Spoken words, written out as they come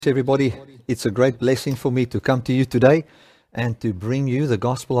Everybody, it's a great blessing for me to come to you today and to bring you the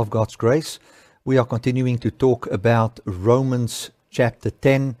gospel of God's grace. We are continuing to talk about Romans chapter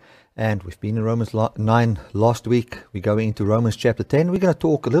 10, and we've been in Romans 9 last week. We're going into Romans chapter 10. We're going to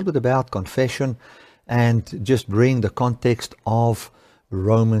talk a little bit about confession and just bring the context of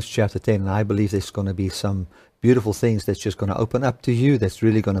Romans chapter 10. And I believe there's going to be some beautiful things that's just going to open up to you, that's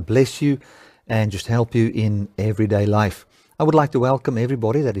really going to bless you and just help you in everyday life. I would like to welcome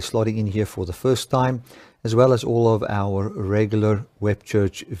everybody that is slotting in here for the first time, as well as all of our regular Web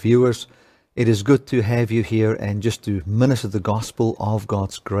Church viewers. It is good to have you here and just to minister the gospel of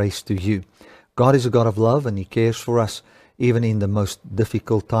God's grace to you. God is a God of love and He cares for us even in the most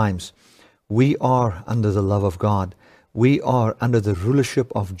difficult times. We are under the love of God. We are under the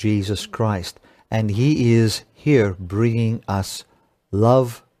rulership of Jesus Christ, and He is here bringing us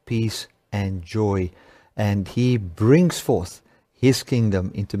love, peace, and joy. And He brings forth His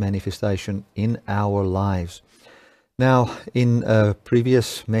kingdom into manifestation in our lives. Now, in a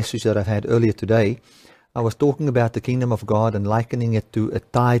previous message that I've had earlier today, I was talking about the kingdom of God and likening it to a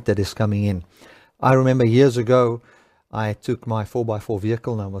tide that is coming in. I remember years ago, I took my 4x4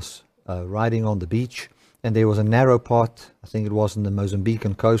 vehicle and I was riding on the beach, and there was a narrow part, I think it was on the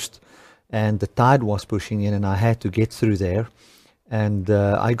Mozambican coast, and the tide was pushing in and I had to get through there, and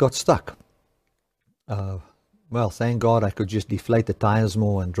I got stuck. Well, thank God I could just deflate the tires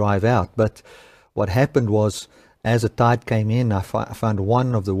more and drive out. But what happened was, as the tide came in, I found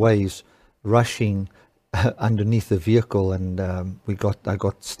one of the waves rushing underneath the vehicle, and I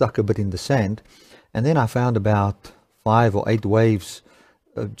got stuck a bit in the sand. And then I found about 5 or 8 waves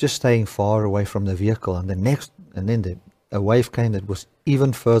just staying far away from the vehicle. And then a wave came that was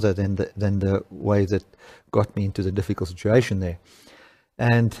even further than the wave that got me into the difficult situation there.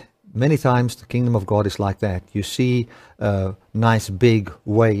 And many times the kingdom of God is like that. You see a nice big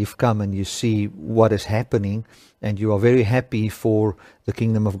wave come and you see what is happening, and you are very happy for the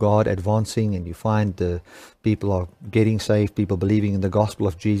kingdom of God advancing, and you find the people are getting saved, people believing in the gospel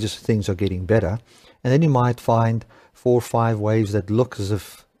of Jesus, things are getting better. And then you might find 4 or 5 waves that look as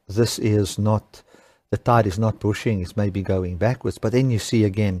if this is not, the tide is not pushing, it's maybe going backwards. But then you see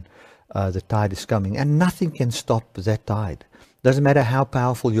again the tide is coming, and nothing can stop that tide. Doesn't matter how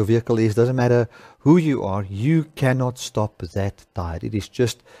powerful your vehicle is, doesn't matter who you are, you cannot stop that tide. It is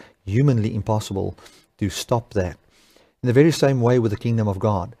just humanly impossible to stop that. In the very same way with the kingdom of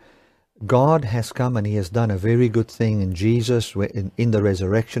God, God has come and He has done a very good thing in Jesus, in the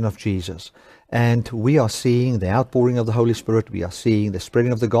resurrection of Jesus. And we are seeing the outpouring of the Holy Spirit, we are seeing the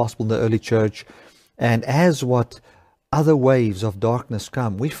spreading of the gospel in the early church. And as what other waves of darkness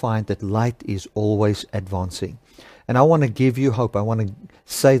come, we find that light is always advancing. And I want to give you hope. I want to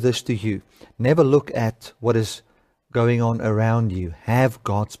say this to you. Never look at what is going on around you. Have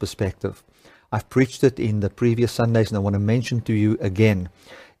God's perspective. I've preached it in the previous Sundays, and I want to mention to you again.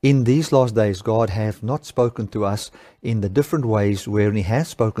 In these last days, God has not spoken to us in the different ways where He has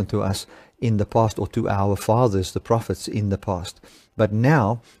spoken to us in the past, or to our fathers, the prophets, in the past. But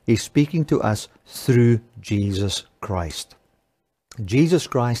now He's speaking to us through Jesus Christ. Jesus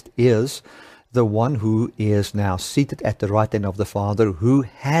Christ is the one who is now seated at the right hand of the Father, who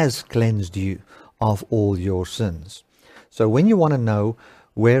has cleansed you of all your sins. So when you want to know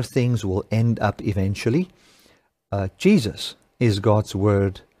where things will end up eventually, Jesus is God's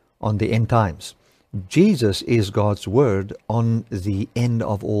word on the end times. Jesus is God's word on the end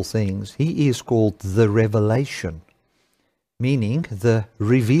of all things. He is called the revelation, meaning the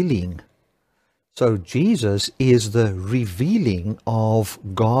revealing. So Jesus is the revealing of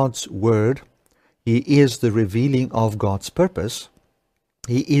God's word. He is the revealing of God's purpose.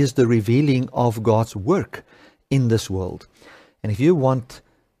 He is the revealing of God's work in this world. And if you want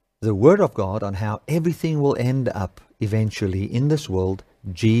the word of God on how everything will end up eventually in this world,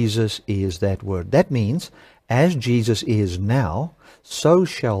 Jesus is that word. That means, as Jesus is now, so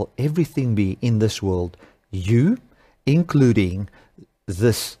shall everything be in this world. You, including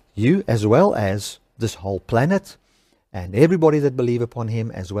you as well as this whole planet, and everybody that believe upon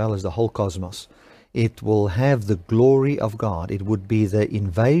Him, as well as the whole cosmos. It will have the glory of God. It would be the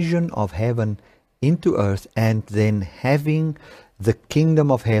invasion of heaven into earth, and then having the kingdom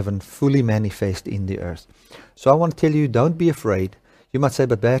of heaven fully manifest in the earth. So I want to tell you, don't be afraid. You might say,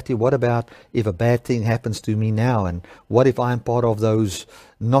 but Bertie, what about if a bad thing happens to me now? And what if I'm part of those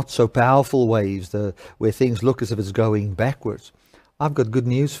not so powerful waves where things look as if it's going backwards? I've got good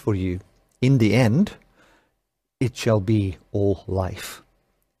news for you. In the end, it shall be all life.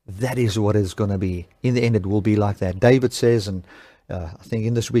 That is what it's going to be. In the end, it will be like that. David says, and I think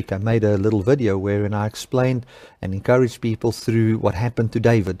in this week I made a little video wherein I explained and encouraged people through what happened to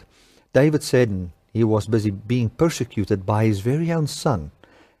David. David said, and he was busy being persecuted by his very own son,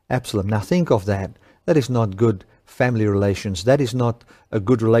 Absalom. Now think of that. That is not good family relations. That is not a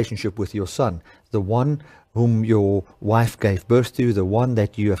good relationship with your son. The one whom your wife gave birth to, the one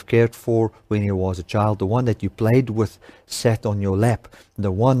that you have cared for when he was a child, the one that you played with, sat on your lap,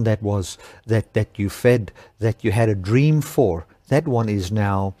 the one that was that you fed, that you had a dream for, that one is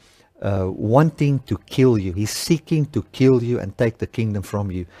now wanting to kill you. He's seeking to kill you and take the kingdom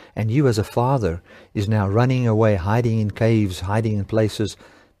from you. And you as a father is now running away, hiding in caves, hiding in places,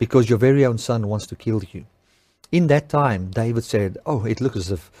 because your very own son wants to kill you. In that time, David said, oh, it looks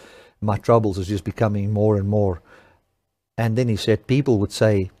as if my troubles is just becoming more and more. And then he said, people would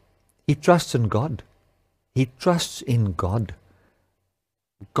say, he trusts in God. He trusts in God.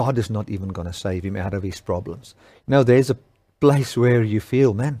 God is not even going to save him out of his problems. There's a place where you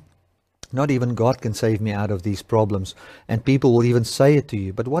feel, man, not even God can save me out of these problems. And people will even say it to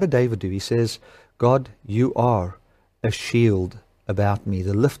you. But what did David do? He says, God, you are a shield about me,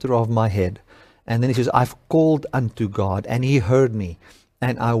 the lifter of my head. And then he says, I've called unto God, and he heard me.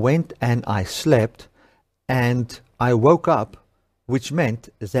 And I went and I slept, and I woke up, which meant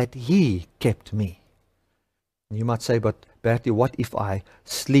that he kept me. You might say, but Bertie, what if I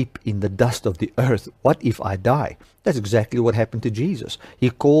sleep in the dust of the earth? What if I die? That's exactly what happened to Jesus. He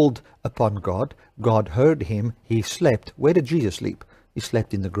called upon God. God heard him. He slept. Where did Jesus sleep? He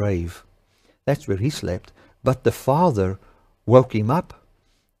slept in the grave. That's where he slept. But the Father woke him up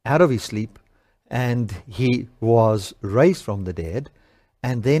out of his sleep, and he was raised from the dead,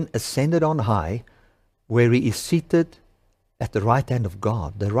 and then ascended on high, where he is seated at the right hand of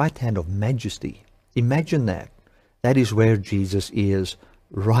God, the right hand of majesty. Imagine that. That is where Jesus is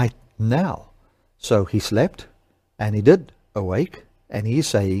right now. So he slept, and he did awake, and he is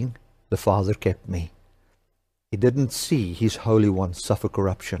saying, the Father kept me. He didn't see his Holy One suffer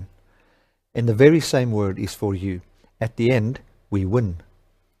corruption. And the very same word is for you. At the end, we win.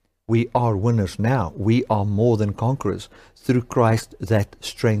 We are winners now. We are more than conquerors through Christ that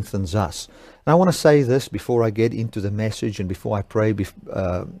strengthens us. And I want to say this before I get into the message and before I pray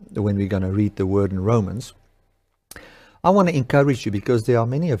when we're going to read the word in Romans. I want to encourage you, because there are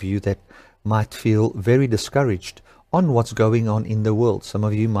many of you that might feel very discouraged on what's going on in the world. Some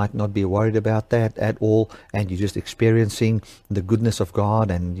of you might not be worried about that at all, and you're just experiencing the goodness of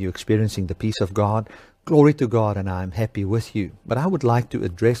God, and you're experiencing the peace of God. Glory to God, and I'm happy with you. But I would like to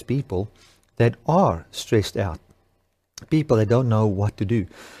address people that are stressed out, people that don't know what to do,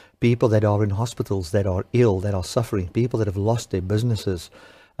 people that are in hospitals, that are ill, that are suffering, people that have lost their businesses,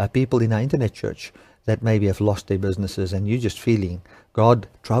 people in our internet church that maybe have lost their businesses, and you're just feeling, God,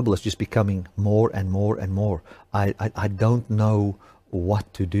 trouble is just becoming more and more and more. I don't know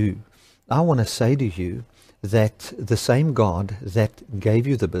what to do. I want to say to you that the same God that gave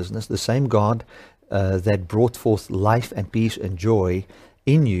you the business, the same God that brought forth life and peace and joy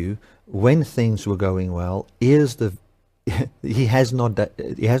in you when things were going well, is he has not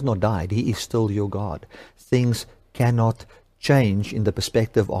died. He is still your God. Things cannot change in the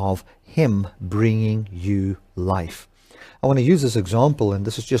perspective of him bringing you life. I want to use this example, and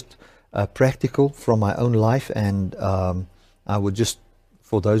this is just practical from my own life, and I would just,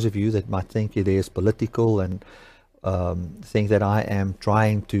 for those of you that might think it is political and think that I am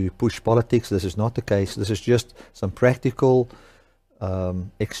trying to push politics, this is not the case. This is just some practical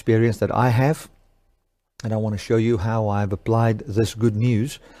experience that I have, and I want to show you how I've applied this good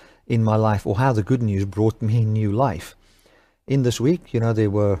news in my life, or how the good news brought me new life. In this week, there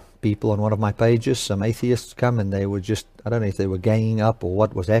were people on one of my pages, some atheists come, and they were just, I don't know if they were ganging up or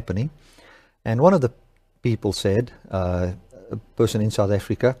what was happening. And one of the people said, a person in South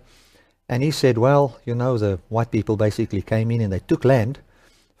Africa, and he said, well, the white people basically came in and they took land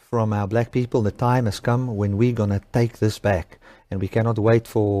from our black people. The time has come when we're going to take this back, and we cannot wait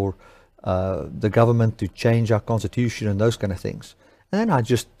for the government to change our constitution and those kind of things. And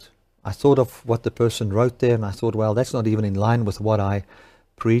then I thought of what the person wrote there, and I thought, well, that's not even in line with what I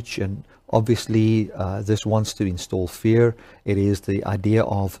preach. And obviously, this wants to install fear. It is the idea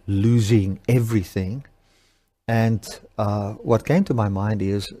of losing everything. And what came to my mind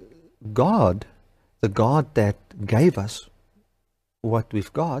is God, the God that gave us what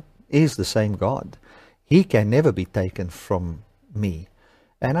we've got, is the same God. He can never be taken from me.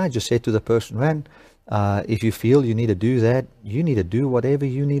 And I just said to the person, man, if you feel you need to do that, you need to do whatever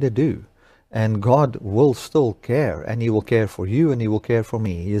you need to do. And God will still care, and he will care for you, and he will care for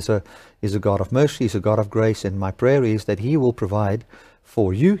me. He is a God of mercy, he's a God of grace, and my prayer is that he will provide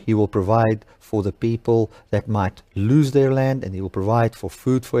for you. He will provide for the people that might lose their land, and He will provide for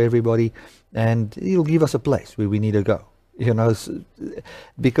food for everybody, and He'll give us a place where we need to go.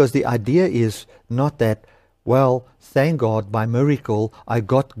 Because the idea is not that, well, thank God, by miracle, I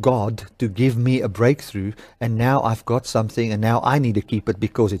got God to give me a breakthrough, and now I've got something, and now I need to keep it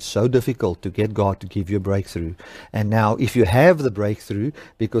because it's so difficult to get God to give you a breakthrough. And now, if you have the breakthrough,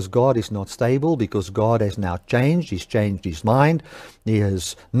 because God is not stable, because God has now changed, He's changed His mind, He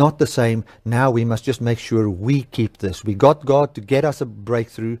is not the same, now we must just make sure we keep this. We got God to get us a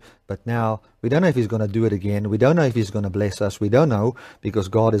breakthrough, but now we don't know if He's going to do it again. We don't know if He's going to bless us. We don't know, because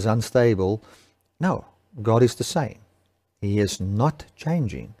God is unstable. No. God is the same. He is not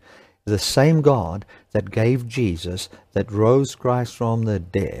changing. The same God that gave Jesus, that rose Christ from the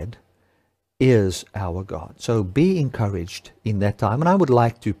dead, is our God. So be encouraged in that time. And I would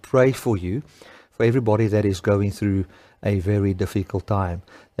like to pray for you, for everybody that is going through a very difficult time.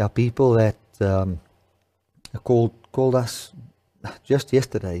 There are people that called us just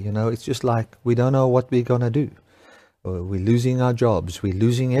yesterday. It's just like we don't know what we're going to do. We're losing our jobs. We're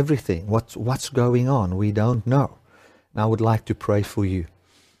losing everything. What's going on? We don't know. And I would like to pray for you.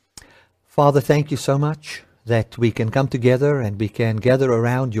 Father, thank you so much that we can come together and we can gather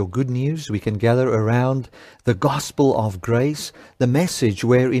around your good news. We can gather around the gospel of grace, the message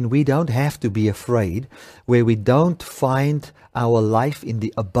wherein we don't have to be afraid, where we don't find our life in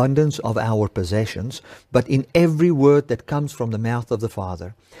the abundance of our possessions, but in every word that comes from the mouth of the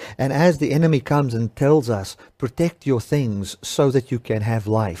Father. And as the enemy comes and tells us, protect your things so that you can have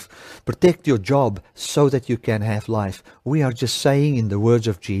life, protect your job so that you can have life, we are just saying in the words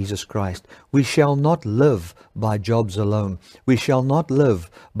of Jesus Christ, we shall not live by jobs alone, we shall not live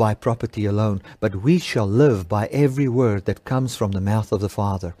by property alone, but we shall live by every word that comes from the mouth of the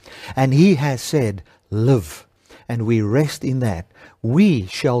Father. And He has said, live. And we rest in that. We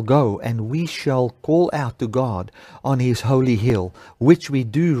shall go and we shall call out to God on His holy hill, which we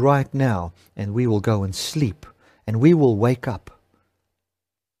do right now, and we will go and sleep, and we will wake up,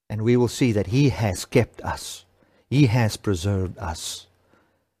 and we will see that He has kept us. He has preserved us.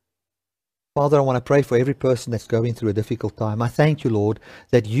 Father, I want to pray for every person that's going through a difficult time. I thank you, Lord,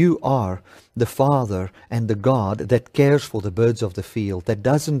 that you are the Father and the God that cares for the birds of the field,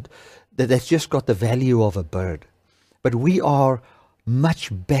 that's just got the value of a bird. But we are much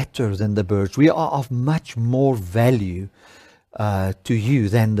better than the birds. We are of much more value to you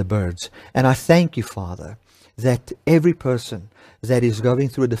than the birds. And I thank you, Father, that every person that is going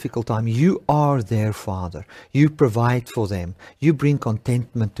through a difficult time, you are their Father. You provide for them. You bring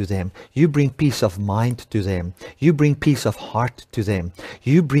contentment to them. You bring peace of mind to them. You bring peace of heart to them.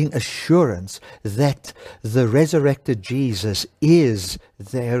 You bring assurance that the resurrected Jesus is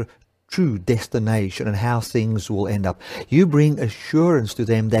their true destination and how things will end up. You bring assurance to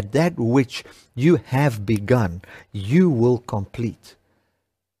them that that which you have begun, you will complete.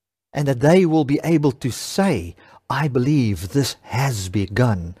 And that they will be able to say, I believe this has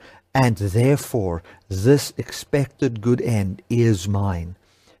begun, and therefore this expected good end is mine.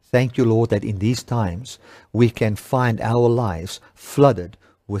 Thank you, Lord, that in these times we can find our lives flooded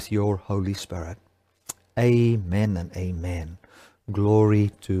with your Holy Spirit. Amen and amen.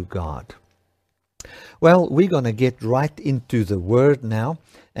 Glory to God. Well, we're going to get right into the Word now,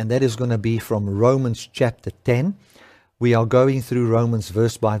 and that is going to be from Romans chapter 10. We are going through Romans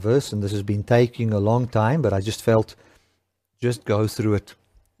verse by verse, and this has been taking a long time, but I just felt, just go through it,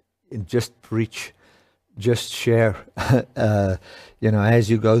 and just preach, just share. As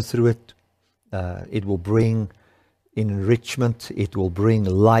you go through it, it will bring enrichment, it will bring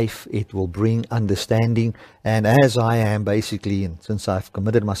life, it will bring understanding. And as I am basically, and since I've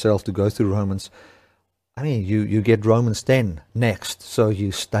committed myself to go through Romans, you get Romans 10 next. So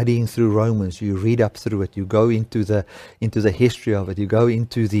you're studying through Romans, you read up through it, you go into the history of it, you go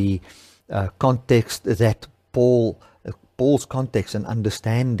into the context that Paul's context and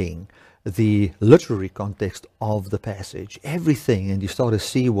understanding the literary context of the passage, everything, and you start to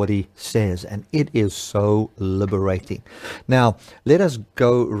see what he says, and it is so liberating. Now, let us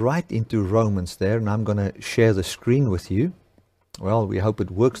go right into Romans there, and I'm going to share the screen with you. Well, we hope it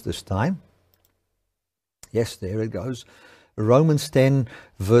works this time. Yes, there it goes. Romans 10,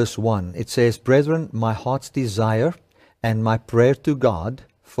 verse 1. It says, Brethren, my heart's desire and my prayer to God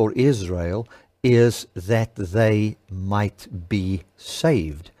for Israel is that they might be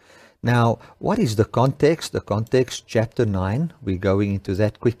saved. Now, what is the context? The context, chapter 9. We're going into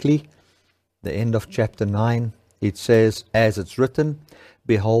that quickly. The end of chapter 9. It says, As it's written,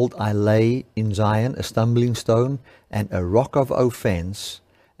 Behold, I lay in Zion a stumbling stone and a rock of offense,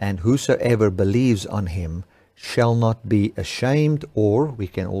 and whosoever believes on him shall not be ashamed, or we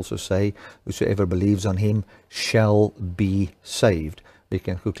can also say, whosoever believes on him shall be saved. We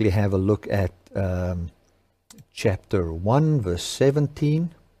can quickly have a look at chapter 1, verse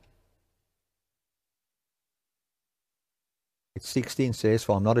 17. 16 says,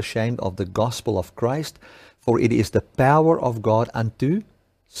 "For I am not ashamed of the gospel of Christ, for it is the power of God unto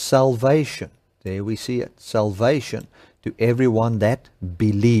salvation." There we see it, salvation to everyone that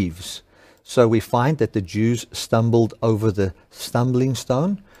believes. So we find that the Jews stumbled over the stumbling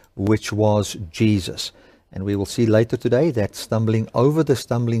stone, which was Jesus. And we will see later today that stumbling over the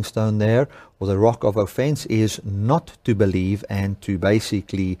stumbling stone there, or the rock of offense, is not to believe and to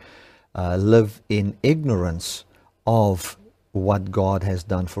basically live in ignorance of what God has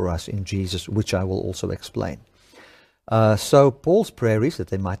done for us in Jesus, which I will also explain. So Paul's prayer is that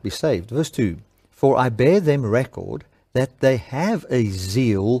they might be saved. Verse 2, "For I bear them record that they have a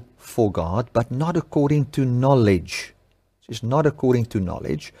zeal for God, but not according to knowledge." It's not according to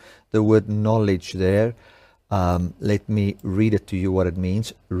knowledge. The word knowledge there, let me read it to you what it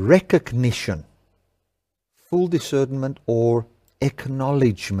means. Recognition, full discernment, or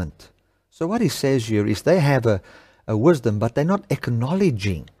acknowledgement. So what he says here is they have a wisdom, but they're not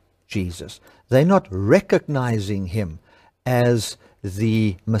acknowledging Jesus. They're not recognizing him as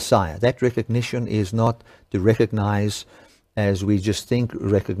the Messiah. That recognition is not to recognize as we just think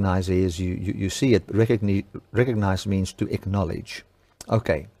recognize is you see it. Recognize means to acknowledge.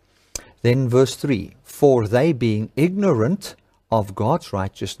 Okay. Then verse 3, "For they being ignorant of God's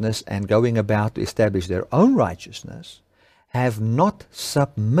righteousness and going about to establish their own righteousness, have not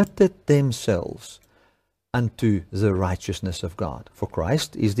submitted themselves unto the righteousness of God. For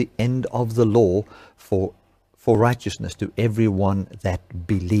Christ is the end of the law for righteousness to everyone that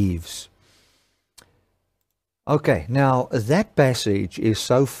believes." Okay, now that passage is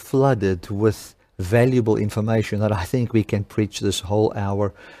so flooded with valuable information that I think we can preach this whole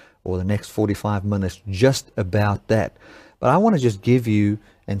hour or the next 45 minutes just about that. But I want to just give you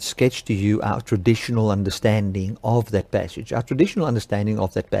and sketch to you our traditional understanding of that passage. Our traditional understanding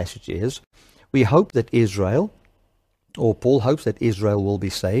of that passage is, we hope that Israel, or Paul hopes that Israel will be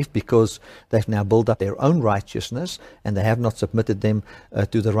saved because they've now built up their own righteousness and they have not submitted them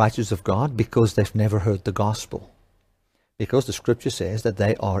to the righteousness of God because they've never heard the gospel. Because the scripture says that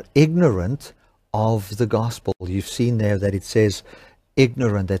they are ignorant of the gospel. You've seen there that it says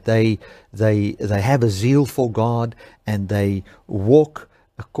ignorant, that they have a zeal for God and they walk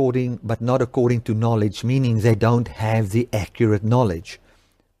according, but not according to knowledge, meaning they don't have the accurate knowledge,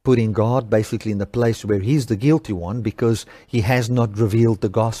 putting God basically in the place where he's the guilty one because he has not revealed the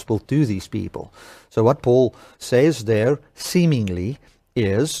gospel to these people. So what Paul says there seemingly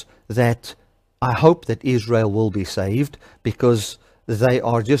is that I hope that Israel will be saved because they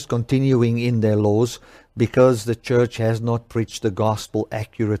are just continuing in their laws, because the church has not preached the gospel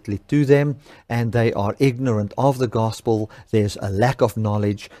accurately to them and they are ignorant of the gospel. There's a lack of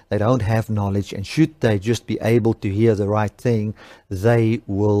knowledge. They don't have knowledge, and should they just be able to hear the right thing, they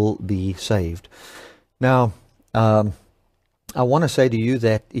will be saved. Now, I want to say to you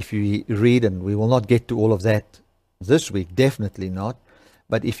that if you read, and we will not get to all of that this week, definitely not,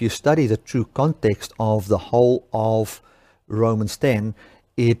 but if you study the true context of the whole of Romans 10,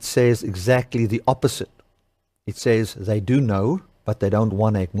 it says exactly the opposite. It says they do know, but they don't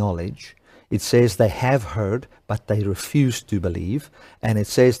want to acknowledge. It says they have heard, but they refuse to believe. And it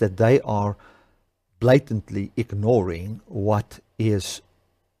says that they are blatantly ignoring what is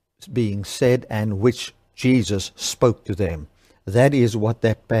being said and which Jesus spoke to them. That is what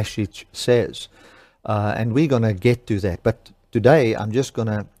that passage says. And we're going to get to that. But today I'm just going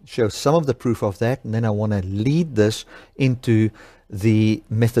to show some of the proof of that, and then I want to lead this into the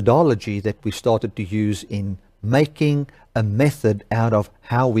methodology that we started to use in making a method out of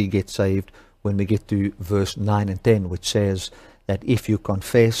how we get saved when we get to verse 9 and 10, which says that if you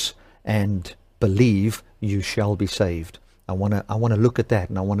confess and believe, you shall be saved. I want to look at that,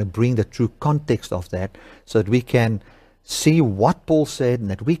 and I want to bring the true context of that so that we can see what Paul said and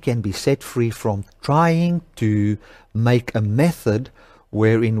that we can be set free from trying to make a method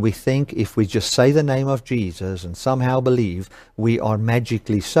wherein we think if we just say the name of Jesus and somehow believe, we are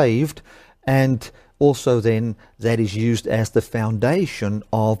magically saved, and also then that is used as the foundation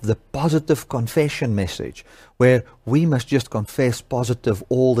of the positive confession message, where we must just confess positive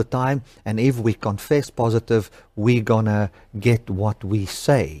all the time, and if we confess positive, we're gonna get what we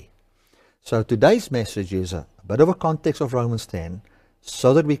say. So today's message is a bit of a context of Romans 10,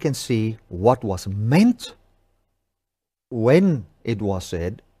 so that we can see what was meant when it was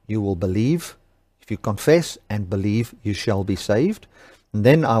said, you will believe, if you confess and believe, you shall be saved. And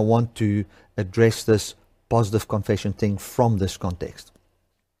then I want to address this positive confession thing from this context.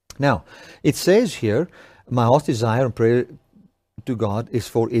 Now, it says here, my heart's desire and prayer to God is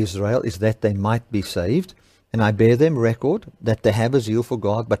for Israel, is that they might be saved. And I bear them record that they have a zeal for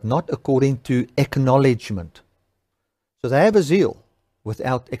God, but not according to acknowledgement. So they have a zeal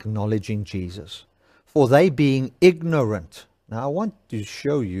without acknowledging Jesus. For they being ignorant. Now I want to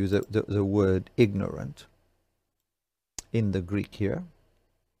show you the word ignorant in the Greek here.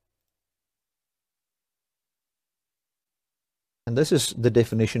 And this is the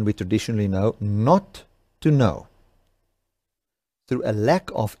definition we traditionally know, not to know. Through a lack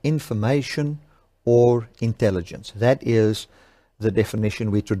of information or intelligence. That is the definition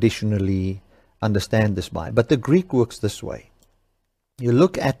we traditionally understand this by. But the Greek works this way. You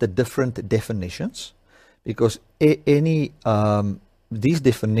look at the different definitions, because these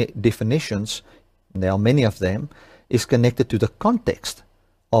definitions, there are many of them, is connected to the context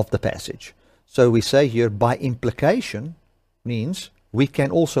of the passage. So we say here, by implication, means we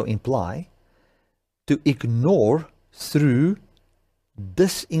can also imply to ignore through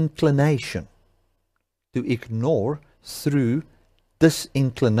disinclination. To ignore through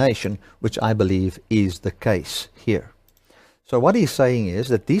disinclination, which I believe is the case here. So what he's saying is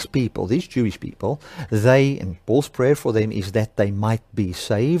that these people, these Jewish people, and Paul's prayer for them is that they might be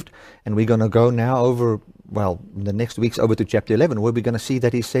saved. And we're going to go now over, in the next weeks over to chapter 11, where we're going to see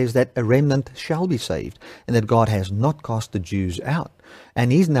that he says that a remnant shall be saved, and that God has not cast the Jews out.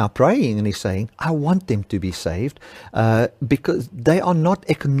 And he's now praying and he's saying, I want them to be saved because they are not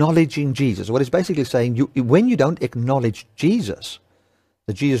acknowledging Jesus. What he's basically saying, when you don't acknowledge Jesus,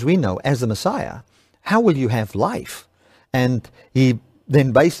 the Jesus we know as the Messiah, how will you have life? And he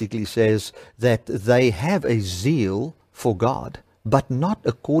then basically says that they have a zeal for God, but not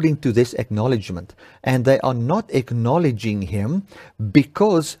according to this acknowledgement. And they are not acknowledging him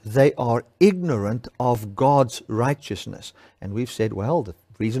because they are ignorant of God's righteousness. And we've said, well, the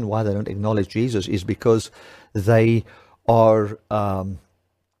reason why they don't acknowledge Jesus is because they are,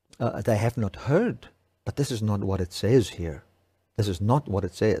 they have not heard. But this is not what it says here. This is not what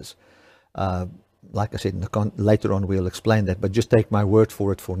it says. Like I said, later on we'll explain that, but just take my word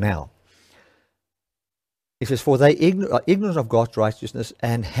for it for now. It says, for they are ignorant of God's righteousness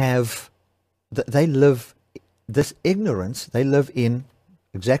and they live, this ignorance, they live in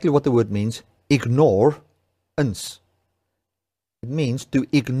exactly what the word means, ignorance. It means to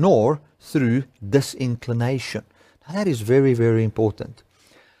ignore through disinclination. Now that is very, very important.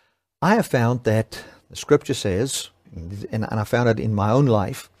 I have found that the scripture says, and I found it in my own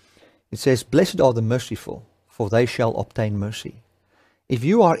life, it says, blessed are the merciful, for they shall obtain mercy. If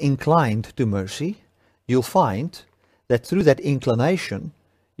you are inclined to mercy, you'll find that through that inclination,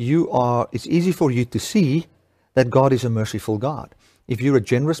 it's easy for you to see that God is a merciful God. If you're a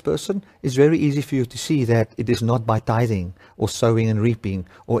generous person, it's very easy for you to see that it is not by tithing or sowing and reaping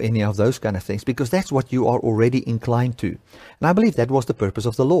or any of those kind of things, because that's what you are already inclined to. And I believe that was the purpose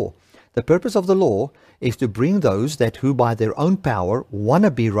of the law. The purpose of the law is to bring those who by their own power want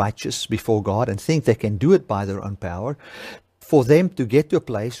to be righteous before God and think they can do it by their own power, for them to get to a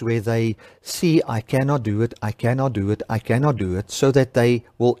place where they see, I cannot do it, I cannot do it, I cannot do it, so that they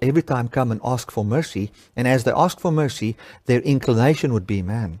will every time come and ask for mercy. And as they ask for mercy, their inclination would be,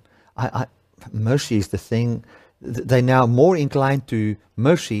 man, mercy is the thing. They're now more inclined to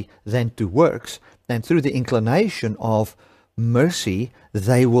mercy than to works. And through the inclination of mercy,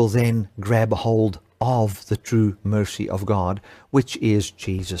 they will then grab a hold of the true mercy of God, which is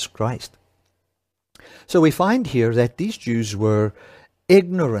Jesus Christ. So we find here that these Jews were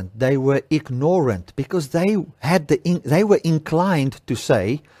ignorant, they were ignorant, because they were inclined to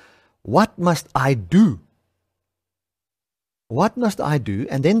say, what must I do? What must I do?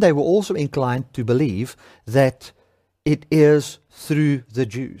 And then they were also inclined to believe that it is through the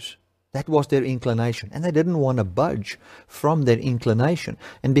Jews. That was their inclination. And they didn't want to budge from their inclination.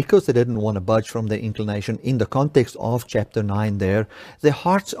 And because they didn't want to budge from their inclination, in the context of chapter 9 there, their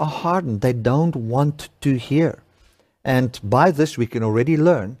hearts are hardened. They don't want to hear. And by this we can already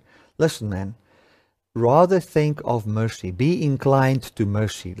learn, listen man, rather think of mercy. Be inclined to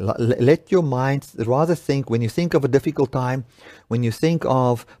mercy. Let your mind rather think, when you think of a difficult time, when you think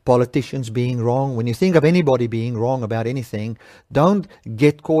of politicians being wrong, when you think of anybody being wrong about anything, don't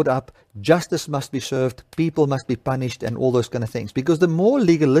get caught up. Justice must be served, people must be punished, and all those kind of things. Because the more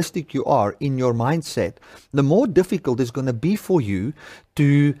legalistic you are in your mindset, the more difficult it's going to be for you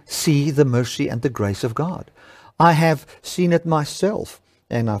to see the mercy and the grace of God. I have seen it myself.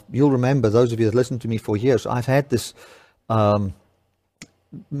 And you'll remember, those of you that listened to me for years, I've had this,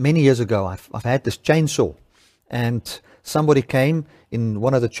 many years ago, I've had this chainsaw. And somebody came in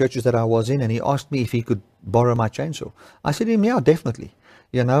one of the churches that I was in, and he asked me if he could borrow my chainsaw. I said to him, yeah, definitely.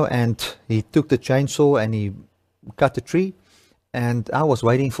 And he took the chainsaw and he cut the tree. And I was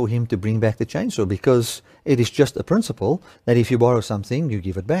waiting for him to bring back the chainsaw, because it is just a principle that if you borrow something, you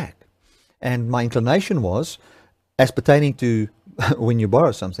give it back. And my inclination was, as pertaining to when you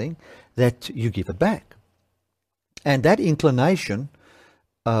borrow something, that you give it back. And that inclination,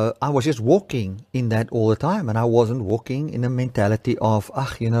 I was just walking in that all the time, and I wasn't walking in a mentality of,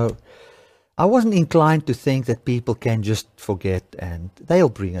 I wasn't inclined to think that people can just forget and they'll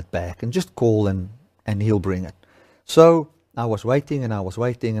bring it back, and just call and he'll bring it. So I was waiting and I was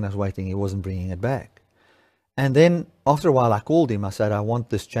waiting and I was waiting. He wasn't bringing it back. And then after a while I called him. I said, I want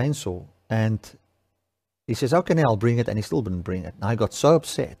this chainsaw. And he says, okay, now I'll bring it. And he still didn't bring it. And I got so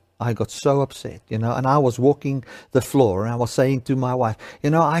upset. And I was walking the floor and I was saying to my wife,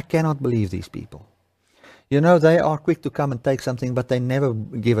 I cannot believe these people. They are quick to come and take something, but they never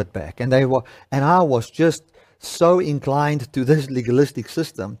give it back. And I was just so inclined to this legalistic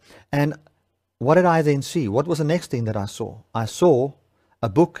system. And what did I then see? What was the next thing that I saw? I saw a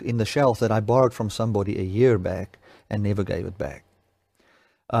book in the shelf that I borrowed from somebody a year back and never gave it back.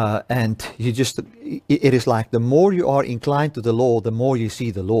 And it is like the more you are inclined to the law, the more you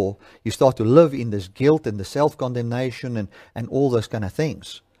see the law. You start to live in this guilt and the self-condemnation and all those kind of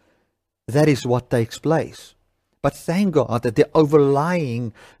things. That is what takes place. But thank God that the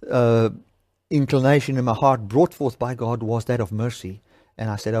overlying inclination in my heart brought forth by God was that of mercy. And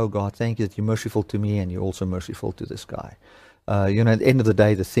I said, oh God, thank you that you're merciful to me and you're also merciful to this guy. At the end of the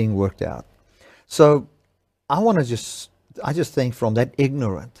day, the thing worked out. So I just think from that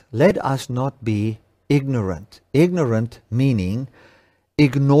ignorant, let us not be ignorant. Ignorant meaning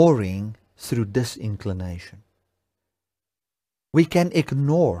ignoring through disinclination. We can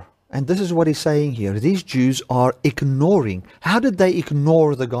ignore. And this is what he's saying here. These Jews are ignoring. How did they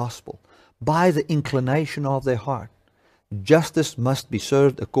ignore the gospel? By the inclination of their heart. Justice must be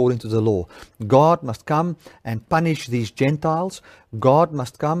served according to the law. God must come and punish these Gentiles. God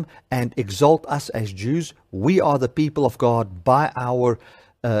must come and exalt us as Jews. We are the people of God by our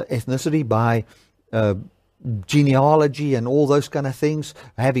ethnicity, by genealogy and all those kind of things,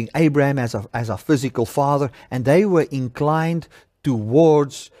 having Abraham as our physical father. And they were inclined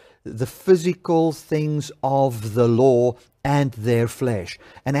towards the physical things of the law and their flesh.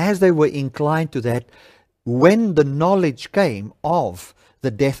 And as they were inclined to that, when the knowledge came of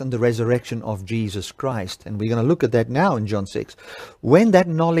the death and the resurrection of Jesus Christ, and we're going to look at that now in John 6, when that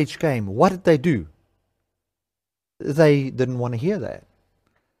knowledge came, what did they do? They didn't want to hear that.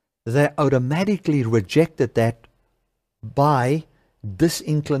 They automatically rejected that by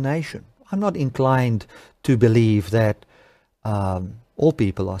disinclination. I'm not inclined to believe that all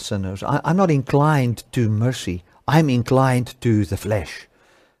people are sinners. I'm not inclined to mercy. I'm inclined to the flesh.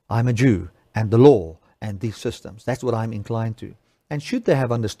 I'm a Jew and the law and these systems. That's what I'm inclined to. And should they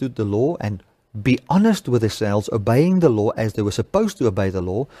have understood the law and be honest with themselves, obeying the law as they were supposed to obey the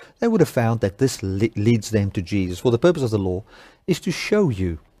law, they would have found that this leads them to Jesus. For the purpose of the law is to show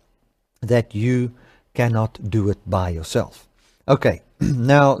you that you cannot do it by yourself. Okay,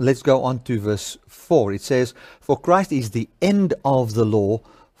 now let's go on to verse 4. It says, for Christ is the end of the law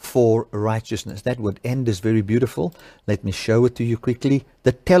for righteousness. That word end is very beautiful. Let me show it to you quickly.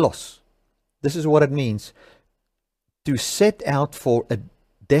 The telos. This is what it means. To set out for a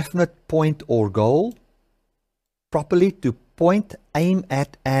definite point or goal, properly to point, aim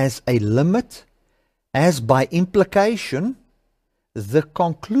at as a limit, as by implication, the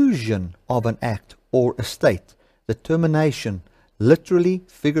conclusion of an act or a state, the termination, literally,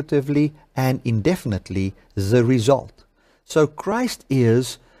 figuratively, and indefinitely, the result. So Christ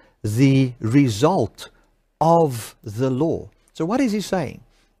is the result of the law. So what is he saying?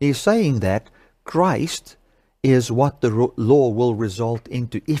 He's saying that Christ is what the law will result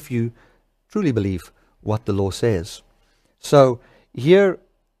into if you truly believe what the law says. So here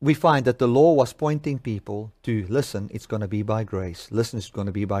we find that the law was pointing people to, listen, it's going to be by grace. Listen, it's going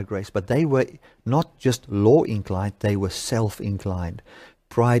to be by grace. But they were not just law inclined, they were self-inclined,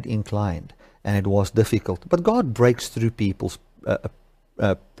 pride inclined, and it was difficult. But God breaks through people's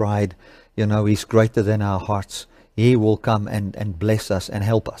pride. He's greater than our hearts. He will come and bless us and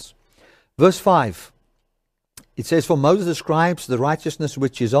help us. Verse 5, it says, for Moses describes the righteousness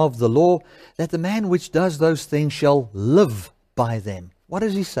which is of the law, that the man which does those things shall live by them. What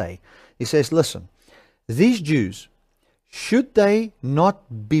does he say? He says, listen, these Jews, should they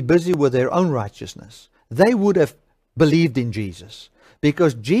not be busy with their own righteousness, they would have believed in Jesus,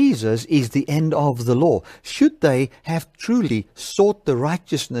 because Jesus is the end of the law. Should they have truly sought the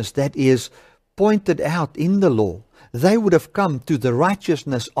righteousness that is pointed out in the law, they would have come to the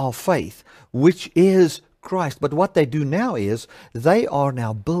righteousness of faith, which is Christ. But what they do now is they are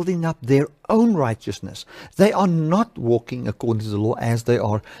now building up their own righteousness. They are not walking according to the law as they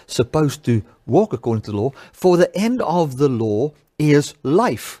are supposed to walk according to the law. For the end of the law is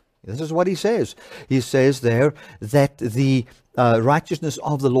life. This is what he says. He says there that the righteousness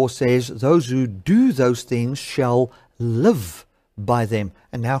of the law says those who do those things shall live by them.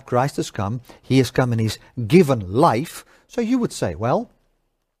 And now Christ has come. He has come and he's given life. So you would say, well,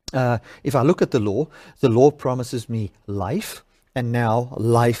 if I look at the law promises me life, and now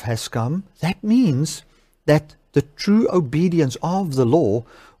life has come. That means that the true obedience of the law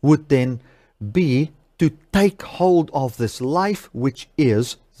would then be to take hold of this life, which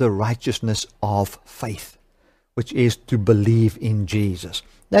is the righteousness of faith, which is to believe in Jesus.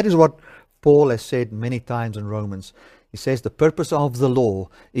 That is what Paul has said many times in Romans. He says, the purpose of the law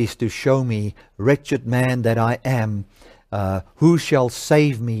is to show me, wretched man that I am, who shall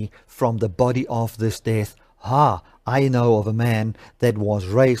save me from the body of this death? I know of a man that was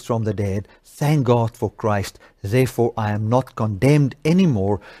raised from the dead. Thank God for Christ. Therefore I am not condemned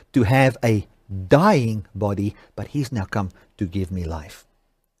anymore to have a dying body, but he's now come to give me life.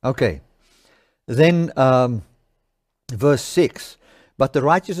 Okay. Then verse 6. But the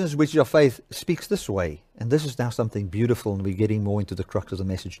righteousness which is of faith speaks this way. And this is now something beautiful, and we're getting more into the crux of the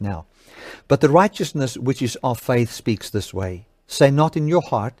message now. But the righteousness which is of faith speaks this way. Say not in your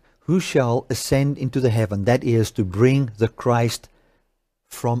heart, who shall ascend into the heaven? That is to bring the Christ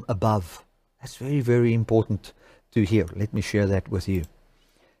from above. That's very, very important to hear. Let me share that with you.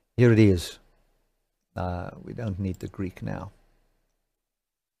 Here it is. We don't need the Greek now.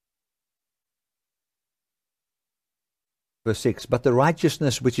 Verse 6, but the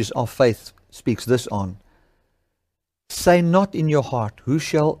righteousness which is of faith speaks this on. Say not in your heart, who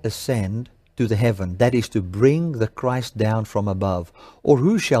shall ascend to the heaven, that is to bring the Christ down from above, or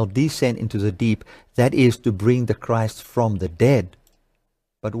who shall descend into the deep, that is to bring the Christ from the dead.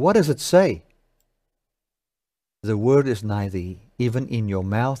 But what does it say? The word is nigh thee, even in your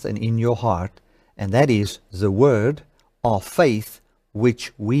mouth and in your heart, and that is the word of faith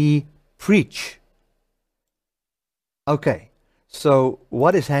which we preach. Okay, so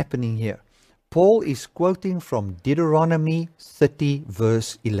what is happening here? Paul is quoting from Deuteronomy 30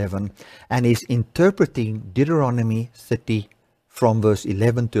 verse 11, and is interpreting Deuteronomy 30 from verse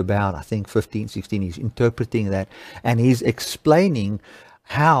 11 to about, I think, 15, 16. He's interpreting that, and he's explaining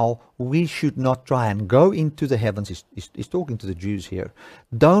how we should not try and go into the heavens. He's talking to the Jews here.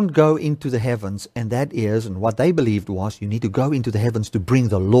 Don't go into the heavens, and that is, and what they believed was, you need to go into the heavens to bring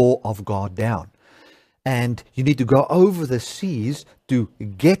the law of God down. And you need to go over the seas to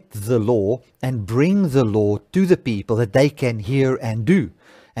get the law and bring the law to the people that they can hear and do.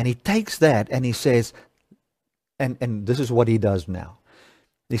 And he takes that and he says, and this is what he does now.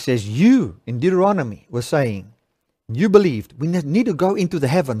 He says, you in Deuteronomy were saying, you believed we need to go into the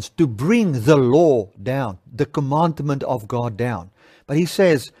heavens to bring the law down, the commandment of God down. But he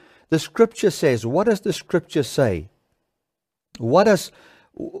says, the scripture says, what does the scripture say? What does...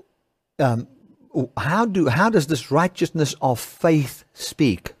 How does this righteousness of faith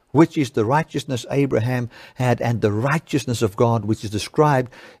speak, which is the righteousness Abraham had and the righteousness of God, which is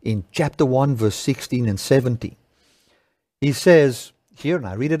described in chapter 1, verse 16 and 17. He says here, and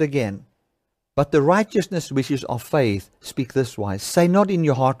I read it again, but the righteousness which is of faith speak this wise. Say not in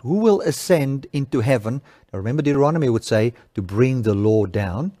your heart, who will ascend into heaven? Now remember, Deuteronomy would say to bring the law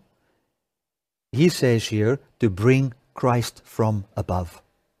down. He says here to bring Christ from above.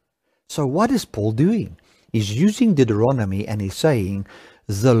 So what is Paul doing? He's using Deuteronomy and he's saying,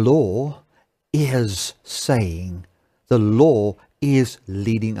 the law is saying, the law is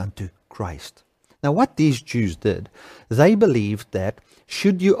leading unto Christ. Now what these Jews did, they believed that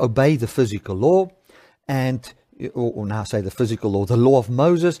should you obey the physical law, and or now say the physical law, the law of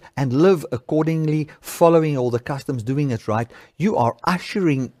Moses, and live accordingly, following all the customs, doing it right, you are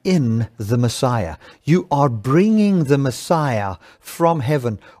ushering in the Messiah. You are bringing the Messiah from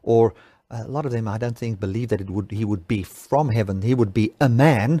heaven, or a lot of them, I don't think, believe that he would be from heaven. He would be a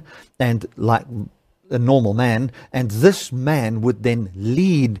man, and like a normal man, and this man would then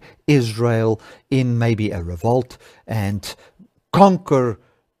lead Israel in maybe a revolt and conquer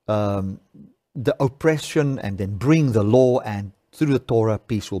the oppression, and then bring the law, and through the Torah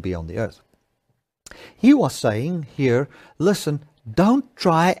peace will be on the earth. He was saying here, listen, don't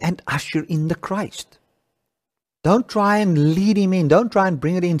try and usher in the Christ. Don't try and lead him in. Don't try and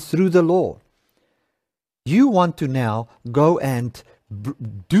bring it in through the law. You want to now go and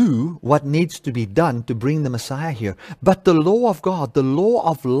do what needs to be done to bring the Messiah here. But the law of God, the law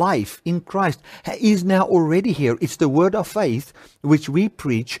of life in Christ, is now already here. It's the word of faith which we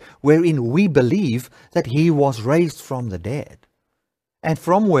preach, wherein we believe that he was raised from the dead, and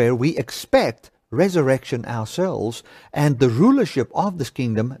from where we expect resurrection ourselves and the rulership of this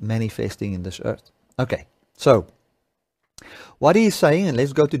kingdom manifesting in this earth. Okay, so what he is saying, and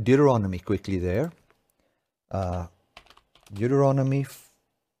let's go to Deuteronomy quickly there. Deuteronomy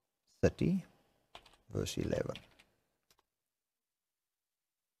 30, verse 11.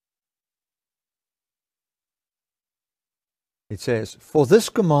 It says, "For this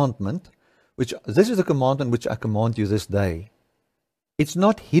commandment, this is the commandment which I command you this day. It's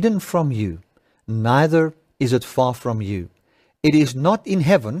not hidden from you, neither is it far from you. It is not in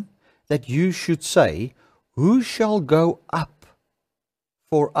heaven, that you should say, who shall go up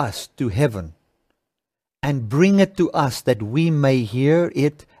for us to heaven, and bring it to us that we may hear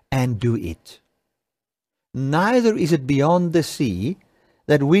it and do it. Neither is it beyond the sea,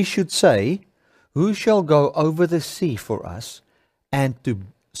 that we should say, who shall go over the sea for us, and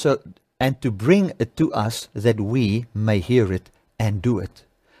to bring it to us that we may hear it and do it.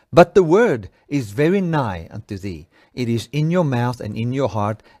 But the word is very nigh unto thee. It is in your mouth and in your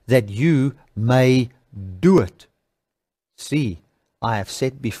heart, that you may do it. See, I have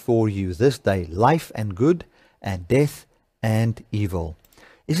set before you this day life and good, and death and evil."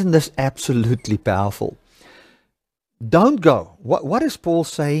 Isn't this absolutely powerful? Don't go. What is Paul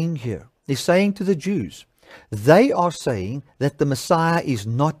saying here? He's saying to the Jews, they are saying that the Messiah is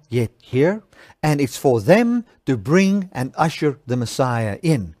not yet here, and it's for them to bring and usher the Messiah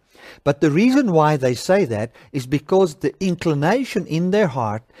in. But the reason why they say that is because the inclination in their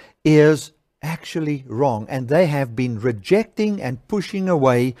heart is actually wrong, and they have been rejecting and pushing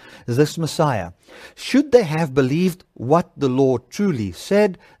away this Messiah. Should they have believed what the law truly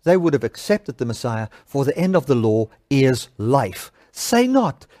said, they would have accepted the Messiah, for the end of the law is life. Say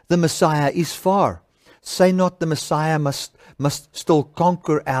not, the Messiah is far. Say not, the Messiah must still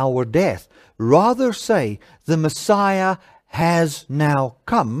conquer our death. Rather say, the Messiah has now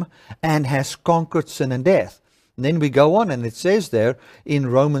come and has conquered sin and death. And then we go on, and it says there in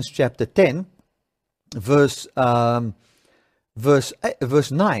Romans chapter 10, verse 9,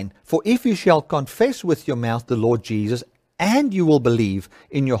 "For if you shall confess with your mouth the Lord Jesus, and you will believe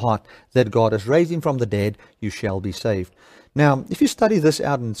in your heart that God has raised him from the dead, you shall be saved." Now, if you study this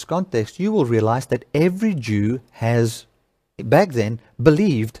out in its context, you will realize that every Jew has, back then,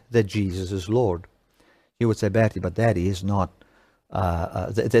 believed that Jesus is Lord. You would say, Bertie, but that is not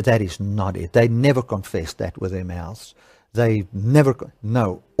that is not it. They never confessed that with their mouths. They never.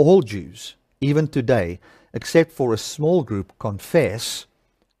 No, all Jews, even today, except for a small group, confess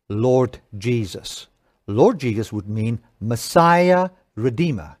Lord Jesus. Lord Jesus would mean Messiah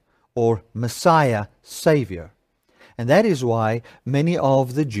Redeemer or Messiah Savior. And that is why many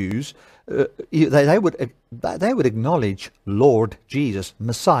of the Jews, they would acknowledge Lord Jesus,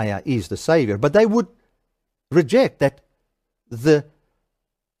 Messiah is the Savior, but they would reject that the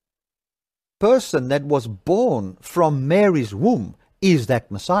person that was born from Mary's womb is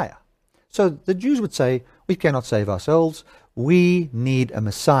that Messiah. So the Jews would say, we cannot save ourselves. We need a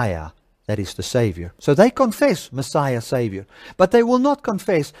Messiah that is the Savior. So they confess Messiah, Savior. But they will not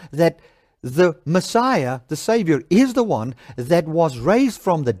confess that the Messiah, the Savior, is the one that was raised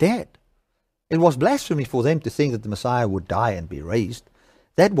from the dead. It was blasphemy for them to think that the Messiah would die and be raised.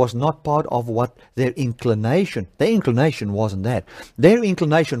 That was not part of what their inclination wasn't that. Their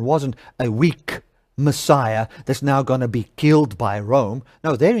inclination wasn't a weak Messiah that's now going to be killed by Rome.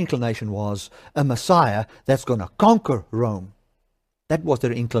 No, their inclination was a Messiah that's going to conquer Rome. That was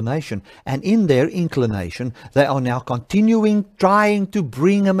their inclination. And in their inclination, they are now continuing trying to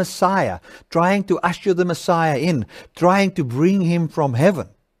bring a Messiah, trying to usher the Messiah in, trying to bring him from heaven.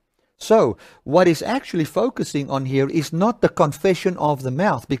 So, what is actually focusing on here is not the confession of the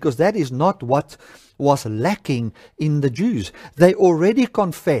mouth, because that is not what was lacking in the Jews. They already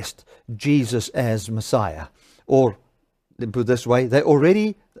confessed Jesus as Messiah. Or, put it this way, they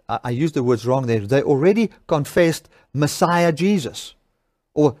already, I used the words wrong there, they already confessed Messiah Jesus,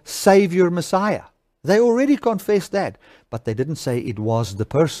 or Savior Messiah. They already confessed that, but they didn't say it was the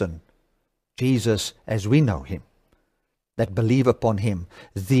person, Jesus as we know him, that believe upon him,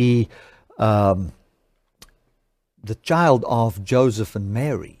 the child of Joseph and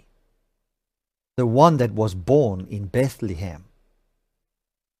Mary, the one that was born in Bethlehem.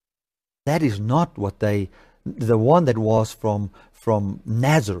 That is not what the one that was from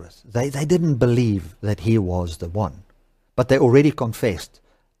Nazareth. They didn't believe that he was the one, but they already confessed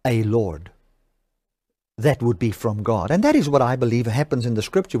a Lord, that would be from God. And that is what I believe happens in the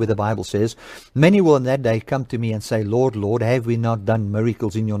scripture, where the Bible says, many will in that day come to me and say, Lord, Lord, have we not done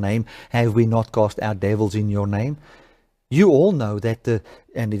miracles in your name? Have we not cast out devils in your name? You all know that,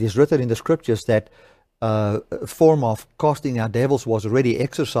 and it is written in the scriptures, that form of casting out devils was already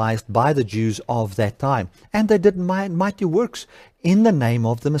exercised by the Jews of that time. And they did mighty works in the name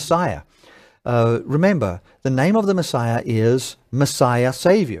of the Messiah. Remember, the name of the Messiah is Messiah,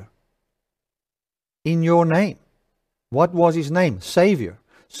 Savior. In your name. What was his name? Savior.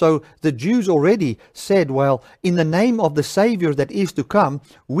 So the Jews already said, well, in the name of the Savior that is to come,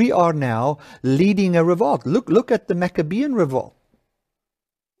 we are now leading a revolt. Look at the Maccabean revolt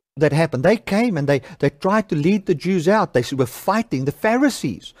that happened. They came and they tried to lead the Jews out. They were fighting the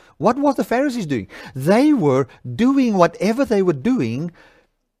Pharisees. What were the Pharisees doing? They were doing whatever they were doing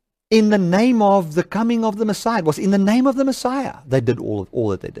in the name of the coming of the Messiah. It was in the name of the Messiah they did all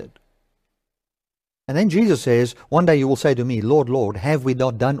that they did. And then Jesus says, one day you will say to me, Lord, Lord, have we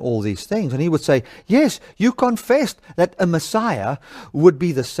not done all these things? And he would say, yes, you confessed that a Messiah would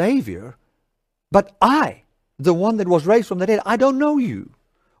be the Savior, but I, the one that was raised from the dead, I don't know you.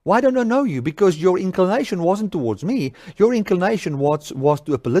 Why don't I know you? Because your inclination wasn't towards me. Your inclination was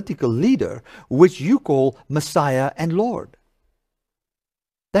to a political leader, which you call Messiah and Lord.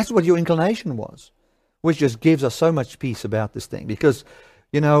 That's what your inclination was, which just gives us so much peace about this thing. Because,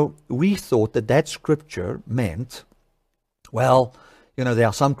 you know, we thought that scripture meant, well, you know, there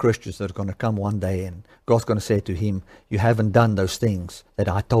are some Christians that are going to come one day and God's going to say to him, you haven't done those things that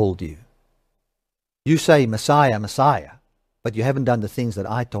I told you. You say Messiah, Messiah, but you haven't done the things that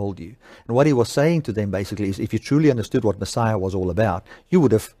I told you. And what he was saying to them basically is, if you truly understood what Messiah was all about, you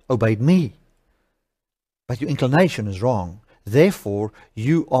would have obeyed me. But your inclination is wrong. Therefore,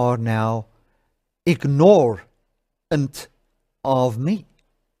 you are now ignorant of me.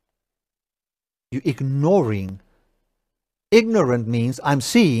 You're ignoring. Ignorant means I'm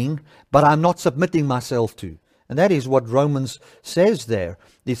seeing, but I'm not submitting myself to. And that is what Romans says there.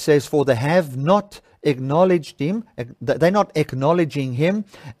 It says, for they have not acknowledged him, they're not acknowledging him,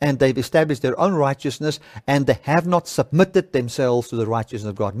 and they've established their own righteousness, and they have not submitted themselves to the righteousness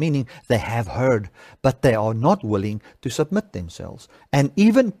of God, meaning they have heard, but they are not willing to submit themselves. And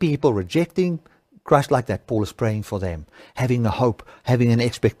even people rejecting Christ like that, Paul is praying for them, having a hope, having an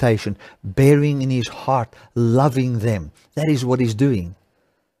expectation, bearing in his heart, loving them. That is what he's doing.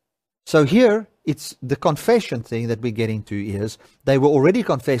 So here, it's the confession thing that we get into is, they were already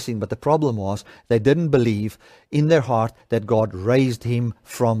confessing, but the problem was they didn't believe in their heart that God raised him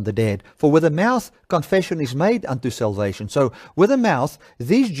from the dead. For with the mouth, confession is made unto salvation. So with the mouth,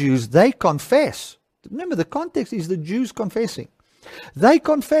 these Jews, they confess. Remember, the context is the Jews confessing. They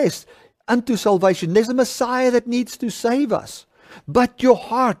confess unto salvation. There's a Messiah that needs to save us. But your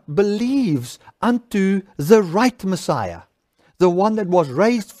heart believes unto the right Messiah, the one that was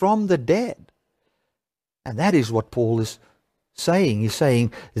raised from the dead. And that is what Paul is saying. He's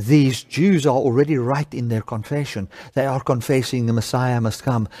saying these Jews are already right in their confession. They are confessing the Messiah must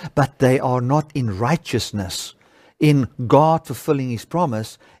come, but they are not in righteousness, in God fulfilling his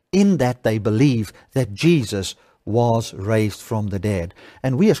promise, in that they believe that Jesus was raised from the dead.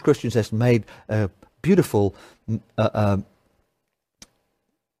 And we as Christians have made a beautiful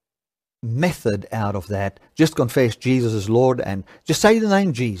method out of that. Just confess Jesus as Lord and just say the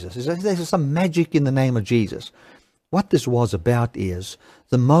name Jesus. There's some magic in the name of Jesus. What this was about is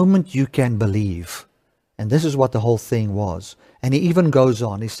the moment you can believe, and this is what the whole thing was. And he even goes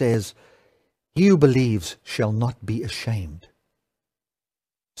on, he says, he who believes shall not be ashamed.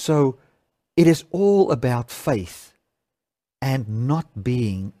 So it is all about faith and not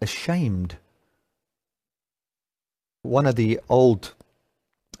being ashamed. One of the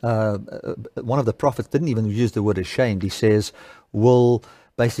prophets didn't even use the word ashamed. He says, will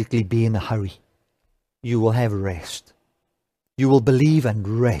basically be in a hurry. You will have rest. You will believe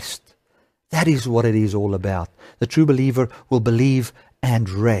and rest. That is what it is all about. The true believer will believe and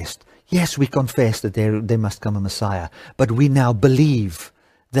rest. Yes, we confess that there must come a Messiah, but we now believe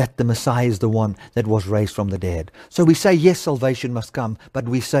that the Messiah is the one that was raised from the dead. So we say, yes, salvation must come, but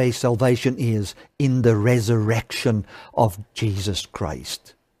we say salvation is in the resurrection of Jesus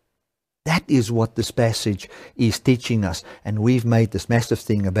Christ. That is what this passage is teaching us. And we've made this massive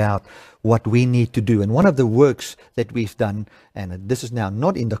thing about what we need to do. And one of the works that we've done, and this is now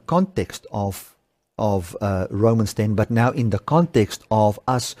not in the context of Romans 10, but now in the context of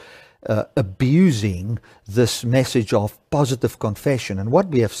us abusing this message of positive confession. And what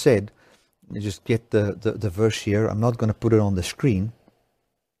we have said, let me just get the verse here. I'm not going to put it on the screen.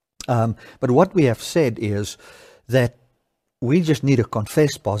 But what we have said is that we just need to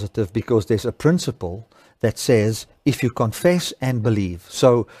confess positive because there's a principle that says, if you confess and believe.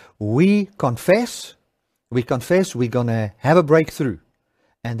 So we confess we're going to have a breakthrough.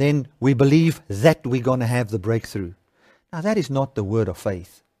 And then we believe that we're going to have the breakthrough. Now that is not the word of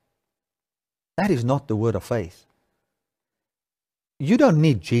faith. That is not the word of faith. You don't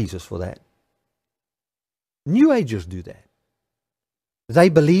need Jesus for that. New Agers do that. They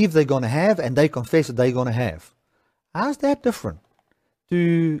believe they're going to have, and they confess that they're going to have. How's that different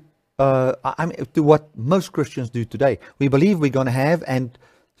to to what most Christians do today? We believe we're going to have, and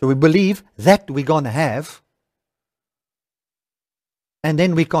so we believe that we're going to have, and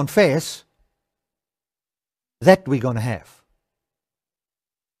then we confess that we're going to have.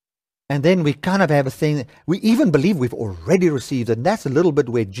 And then we kind of have a thing, we even believe we've already received it. And that's a little bit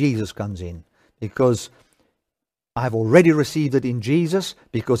where Jesus comes in. Because I've already received it in Jesus,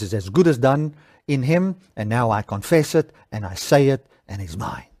 because it's as good as done in Him. And now I confess it, and I say it, and it's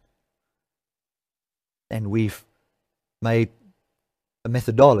mine. And we've made a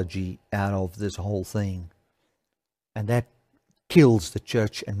methodology out of this whole thing. And that kills the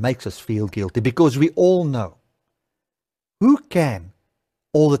church and makes us feel guilty. Because we all know, who can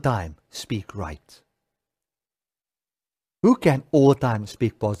all the time speak right? Who can all the time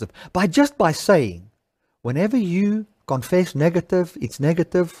speak positive? Just by saying, whenever you confess negative, it's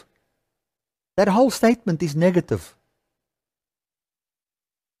negative. That whole statement is negative.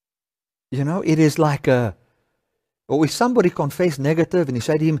 You know, it is like or if somebody confess negative and you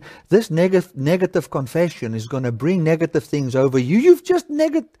say to him, this negative confession is going to bring negative things over you, you've just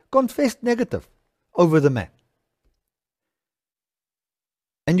confessed negative over the man.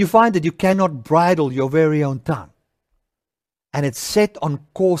 And you find that you cannot bridle your very own tongue. And it's set on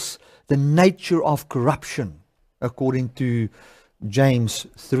course the nature of corruption, according to James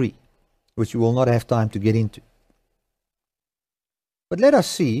 3, which we will not have time to get into. But let us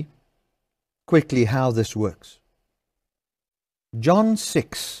see quickly how this works. John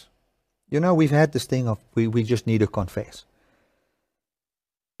 6. You know, we've had this thing of we just need to confess.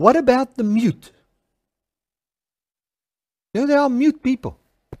 What about the mute? You know, there are mute people.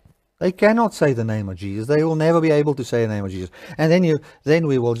 They cannot say the name of Jesus. They will never be able to say the name of Jesus. And then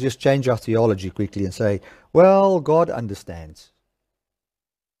we will just change our theology quickly and say, well, God understands.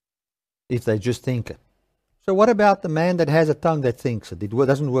 If they just think it. So what about the man that has a tongue that thinks it? It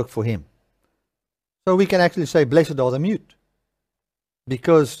doesn't work for him. So we can actually say, blessed are the mute.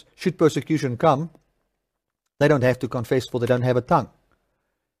 Because should persecution come, they don't have to confess, for they don't have a tongue.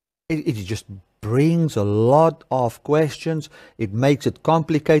 It just brings a lot of questions. It makes it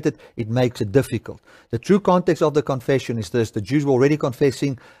complicated. It makes it difficult. The true context of the confession is this. The Jews were already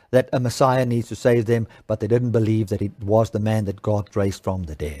confessing that a Messiah needs to save them, but they didn't believe that it was the man that God raised from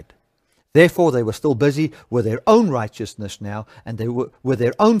the dead. Therefore, they were still busy with their own righteousness now, and they were with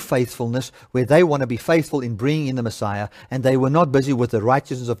their own faithfulness, where they want to be faithful in bringing in the Messiah, and they were not busy with the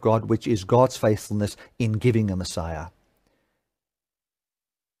righteousness of God, which is God's faithfulness in giving a Messiah.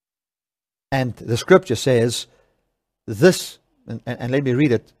 And the scripture says this, and let me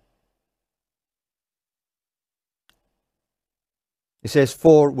read it. It says,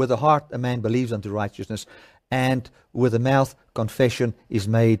 for with the heart a man believes unto righteousness, and with the mouth confession is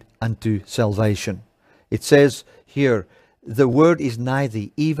made unto salvation. It says here, the word is nigh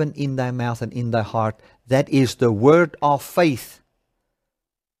thee, even in thy mouth and in thy heart. That is the word of faith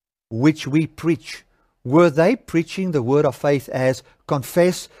which we preach. Were they preaching the word of faith as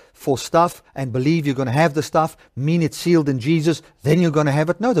confess for stuff and believe you're going to have the stuff, mean it's sealed in Jesus, then you're going to have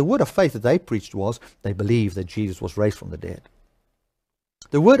it? No, the word of faith that they preached was they believed that Jesus was raised from the dead.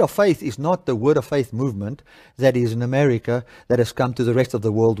 The word of faith is not the word of faith movement that is in America that has come to the rest of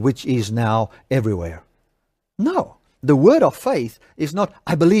the world, which is now everywhere. No, the word of faith is not,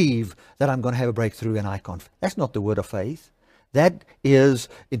 I believe that I'm going to have a breakthrough and I confess. That's not the word of faith. That is,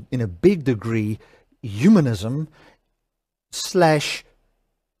 in a big degree, humanism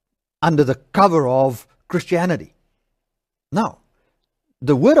 / under the cover of Christianity. No.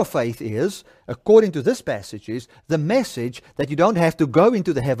 The word of faith is, according to this passage, is the message that you don't have to go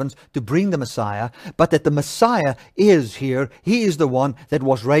into the heavens to bring the Messiah, but that the Messiah is here. He is the one that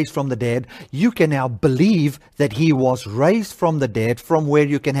was raised from the dead. You can now believe that He was raised from the dead, from where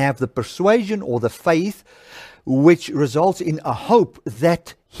you can have the persuasion or the faith, which results in a hope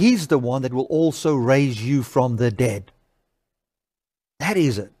that He's the one that will also raise you from the dead. That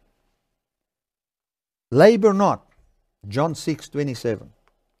is it. Labor not. John 6:27.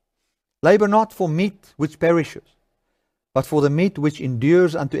 Labor not for meat which perishes, but for the meat which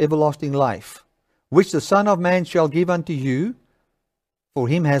endures unto everlasting life, which the Son of Man shall give unto you, for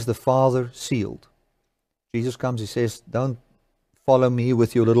Him has the Father sealed. Jesus comes, He says, don't follow me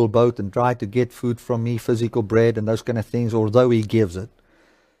with your little boat and try to get food from me, physical bread and those kind of things, although he gives it.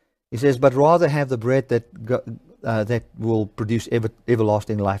 He says, but rather have the bread that will produce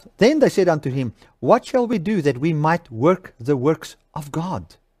everlasting life. Then they said unto him, what shall we do that we might work the works of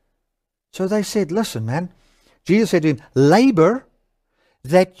God? So they said, listen, man. Jesus said to him, labor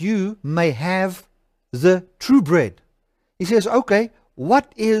that you may have the true bread. He says, okay,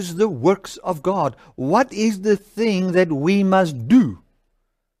 what is the works of God? What is the thing that we must do?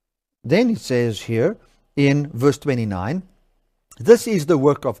 Then it says here in verse 29, this is the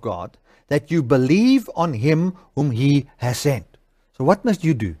work of God, that you believe on him whom he has sent. So what must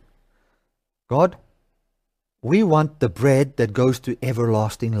you do? God, we want the bread that goes to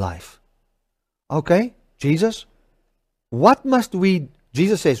everlasting life. Okay, Jesus, what must we,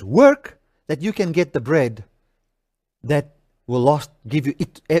 Jesus says, work that you can get the bread that will give you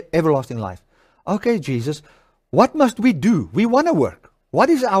everlasting life. Okay, Jesus, what must we do? We want to work. What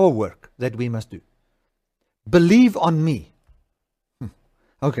is our work that we must do? Believe on me.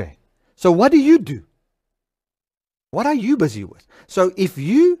 Okay, so what do you do? What are you busy with? So if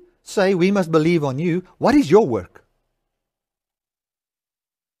you say we must believe on you, what is your work?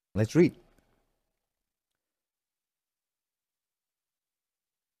 Let's read.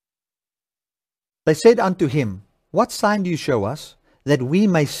 They said unto him, what sign do you show us, that we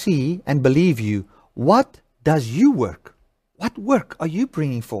may see and believe you? What does you work? What work are you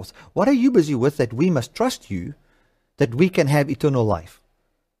bringing forth? What are you busy with that we must trust you, that we can have eternal life?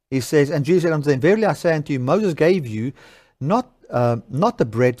 He says, and Jesus said unto them, verily I say unto you, Moses gave you not the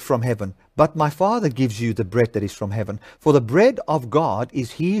bread from heaven, but my Father gives you the bread that is from heaven. For the bread of God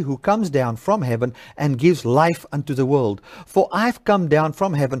is he who comes down from heaven and gives life unto the world. For I've come down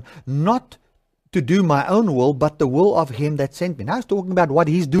from heaven, not to do my own will, but the will of him that sent me. Now he's talking about what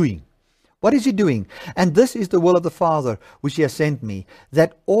he's doing. What is he doing? And this is the will of the Father, which he has sent me,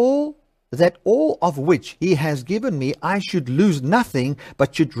 that all of which he has given me, I should lose nothing,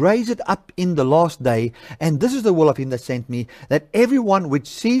 but should raise it up in the last day. And this is the will of him that sent me, that everyone which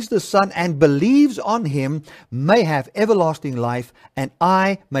sees the Son and believes on him may have everlasting life, and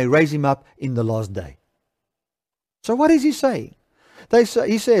I may raise him up in the last day. So what is he saying?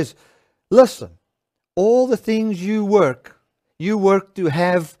 He says, listen, all the things you work to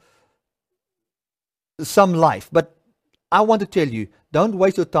have some life. But I want to tell you, don't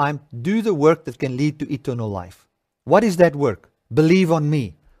waste your time. Do the work that can lead to eternal life. What is that work? Believe on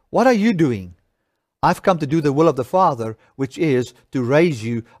me. What are you doing? I've come to do the will of the Father, which is to raise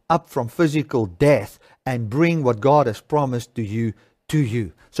you up from physical death and bring what God has promised to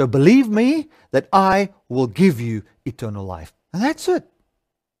you. So believe me that I will give you eternal life. And that's it.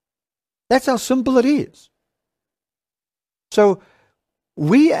 That's how simple it is. So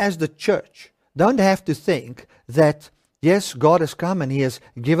we as the church don't have to think that, yes, God has come and he has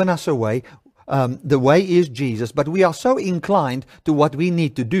given us a way. The way is Jesus. But we are so inclined to what we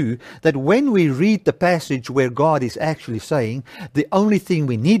need to do that when we read the passage where God is actually saying the only thing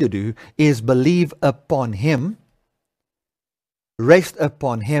we need to do is believe upon him, rest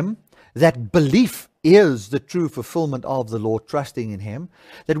upon him, that belief is the true fulfillment of the Lord, trusting in him,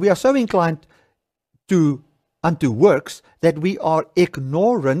 that we are so inclined unto works that we are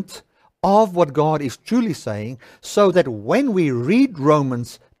ignorant of what God is truly saying, so that when we read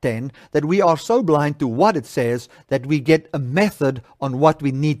Romans 10, that we are so blind to what it says that we get a method on what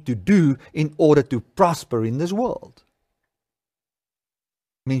we need to do in order to prosper in this world.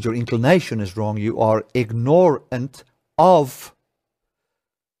 It means your inclination is wrong. You are ignorant of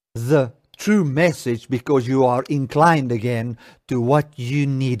the true message because you are inclined again to what you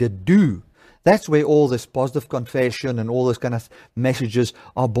need to do. That's where all this positive confession and all those kind of messages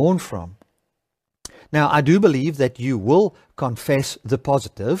are born from. Now, I do believe that you will confess the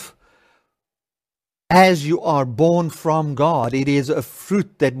positive. As you are born from God, it is a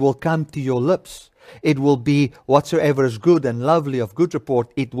fruit that will come to your lips. It will be whatsoever is good and lovely of good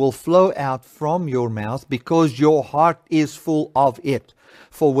report. It will flow out from your mouth because your heart is full of it.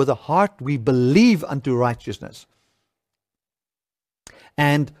 For with the heart we believe unto righteousness,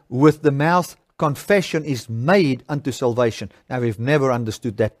 and with the mouth confession is made unto salvation. Now, we've never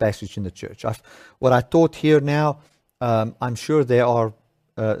understood that passage in the church. What I taught here now, I'm sure there are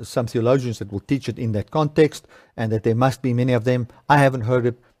some theologians that will teach it in that context, and that there must be many of them. I haven't heard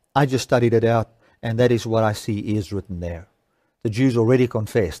it. I just studied it out, and that is what I see is written there. The Jews already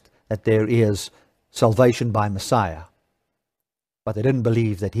confessed that there is salvation by Messiah, but they didn't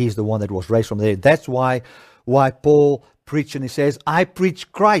believe that he's the one that was raised from the dead. That's why Paul preached, and he says, I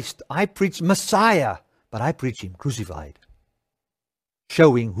preach Christ, I preach Messiah, but I preach him crucified,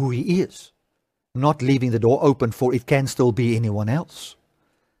 showing who he is. not leaving the door open for it can still be anyone else,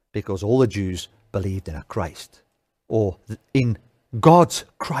 because all the Jews believed in a Christ, or in God's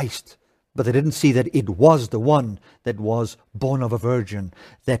Christ, but they didn't see that it was the one that was born of a virgin,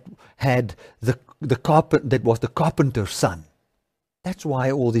 that had that was the carpenter's son. That's why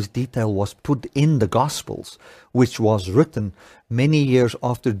all this detail was put in the Gospels, which was written many years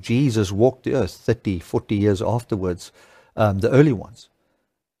after Jesus walked the earth, 30, 40 years afterwards, the early ones.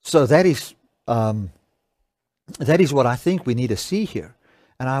 So that is what I think we need to see here.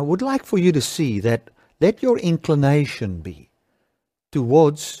 And I would like for you to see that let your inclination be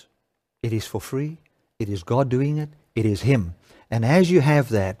towards it is for free, it is God doing it, it is Him. And as you have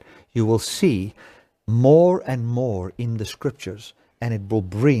that, you will see more and more in the Scriptures, and it will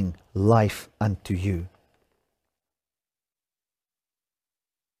bring life unto you.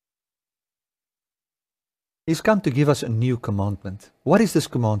 He's come to give us a new commandment. What is this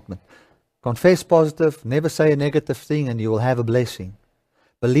commandment? Confess positive, never say a negative thing, and you will have a blessing.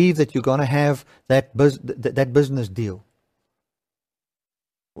 Believe that you're going to have that business deal.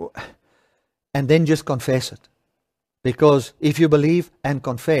 And then just confess it. Because if you believe and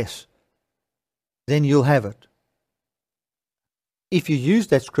confess, then you'll have it. If you use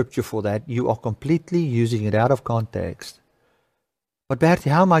that scripture for that, you are completely using it out of context. But Bertie,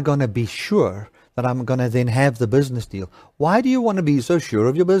 how am I going to be sure that I'm going to then have the business deal? Why do you want to be so sure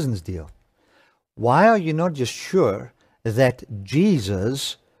of your business deal? Why are you not just sure that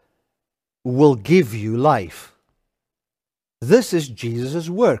Jesus will give you life? This is Jesus'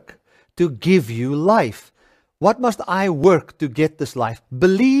 work, to give you life. What must I work to get this life?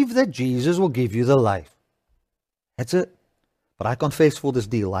 Believe that Jesus will give you the life. That's it. But I confess for this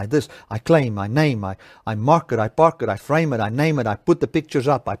deal. I claim, I name, I mark it, I park it, I frame it, I name it, I put the pictures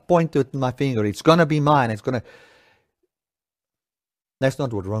up, I point to it with my finger. It's going to be mine. That's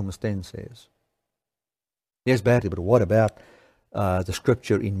not what Romans 10 says. Yes, Bertie, but what about the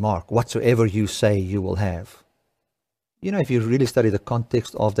scripture in Mark? Whatsoever you say, you will have. You know, if you really study the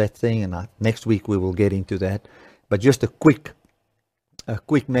context of that thing, and next week we will get into that, but just a quick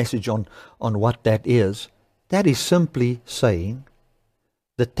message on what that is. That is simply saying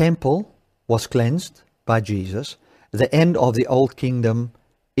the temple was cleansed by Jesus. The end of the old kingdom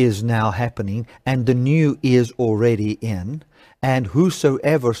is now happening, and the new is already in. And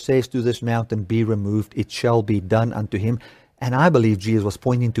whosoever says to this mountain, be removed, it shall be done unto him. And I believe Jesus was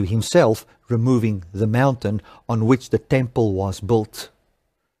pointing to himself removing the mountain on which the temple was built.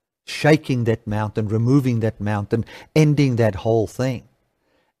 Shaking that mountain, removing that mountain, ending that whole thing.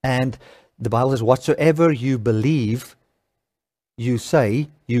 And the Bible says, whatsoever you believe, you say,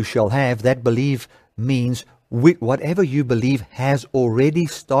 you shall have. That believe means whatever you believe has already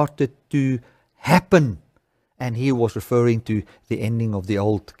started to happen. And he was referring to the ending of the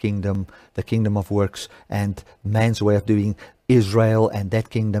old kingdom, the kingdom of works, and man's way of doing Israel and that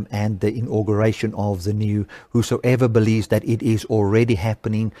kingdom, and the inauguration of the new. Whosoever believes that it is already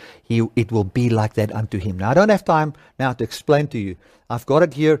happening, it will be like that unto him. Now, I don't have time now to explain to you. I've got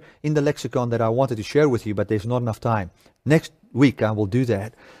it here in the lexicon that I wanted to share with you, but there's not enough time. Next week I will do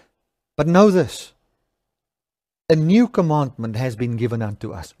that. But know this. A new commandment has been given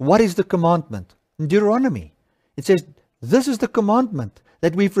unto us. What is the commandment? In Deuteronomy. It says, this is the commandment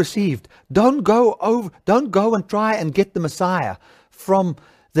that we've received. Don't go and try and get the Messiah from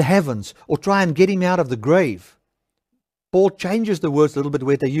the heavens, or try and get him out of the grave. Paul changes the words a little bit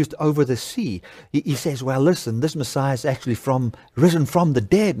where they used over the sea. He says, well, listen, this Messiah is actually risen from the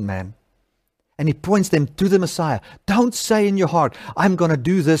dead, man. And he points them to the Messiah. Don't say in your heart, I'm going to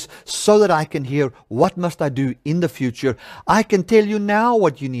do this so that I can hear what must I do in the future. I can tell you now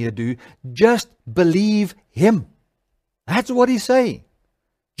what you need to do. Just believe him. That's what he's saying.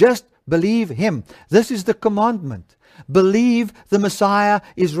 Just believe him. This is the commandment. Believe the Messiah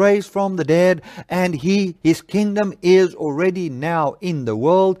is raised from the dead, and his kingdom is already now in the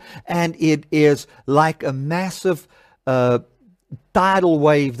world, and it is like a massive tidal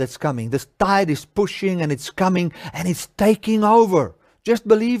wave that's coming. This tide is pushing, and it's coming, and it's taking over. Just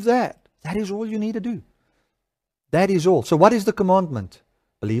believe that. That is all you need to do. That is all. So what is the commandment?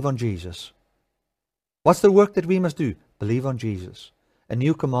 Believe on Jesus. What's the work that we must do? Believe on Jesus. A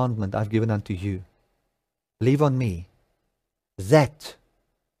new commandment I've given unto you. Believe on me, that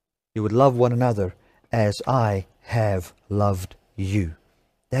you would love one another as I have loved you.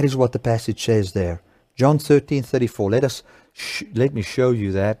 That is what the passage says there. John 13:34. Let me show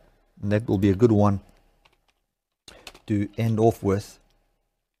you that, and that will be a good one to end off with.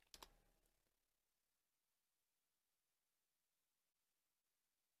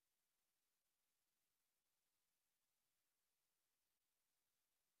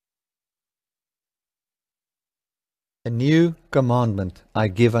 A new commandment I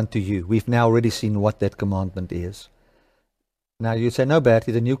give unto you. We've now already seen what that commandment is. Now you say, no,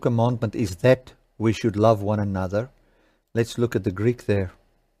 Bertie, the new commandment is that we should love one another. Let's look at the Greek there.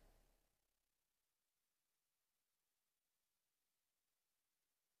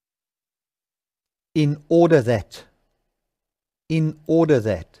 In order that.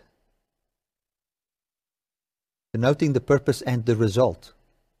 Denoting the purpose and the result.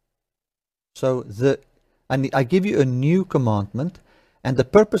 So I give you a new commandment, and the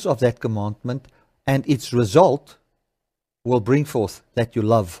purpose of that commandment and its result will bring forth that you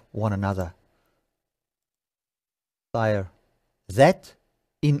love one another. Sire, that,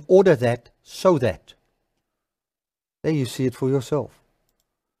 in order that, so that. There you see it for yourself.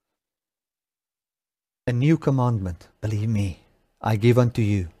 A new commandment, believe me, I give unto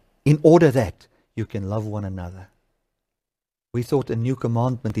you, in order that you can love one another. We thought a new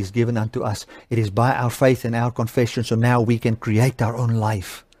commandment is given unto us. It is by our faith and our confession, so now we can create our own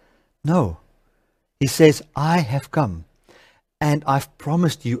life. No. He says, I have come, and I've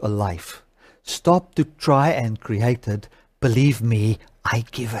promised you a life. Stop to try and create it. Believe me, I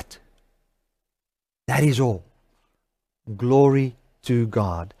give it. That is all. Glory to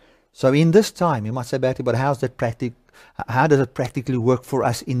God. So in this time, you might say, Bertie, but how does it practically work for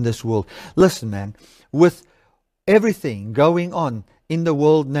us in this world? Listen, man, with everything going on in the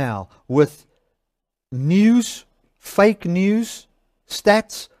world now, with news, fake news,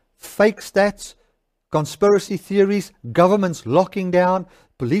 stats, fake stats, conspiracy theories, governments locking down,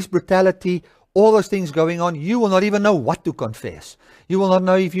 police brutality, all those things going on, you will not even know what to confess. You will not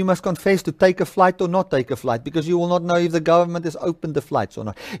know if you must confess to take a flight or not take a flight, because you will not know if the government has opened the flights or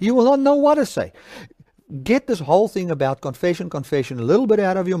not. You will not know what to say. Get this whole thing about confession a little bit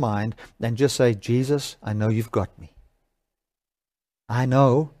out of your mind, and just say, Jesus, I know you've got me. I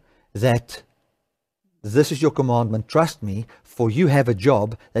know that this is your commandment. Trust me, for you have a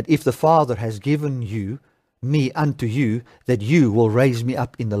job that if the Father has given you, me unto you, that you will raise me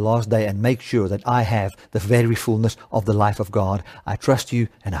up in the last day and make sure that I have the very fullness of the life of God. I trust you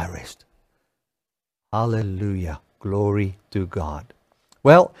and I rest. Hallelujah. Glory to God.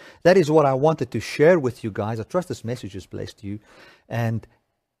 Well, that is what I wanted to share with you guys. I trust this message has blessed you. And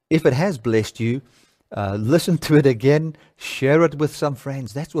if it has blessed you, listen to it again, share it with some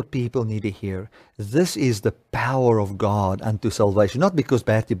friends. That's what people need to hear. This is the power of God unto salvation. Not because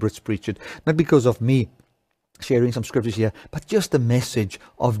Bertie Brits preached it, not because of me sharing some scriptures here, but just the message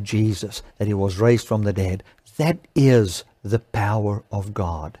of Jesus, that he was raised from the dead. That is the power of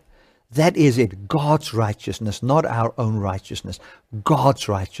God. That is it. God's righteousness, not our own righteousness. God's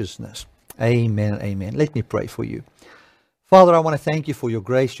righteousness. Amen, amen. Let me pray for you. Father, I want to thank you for your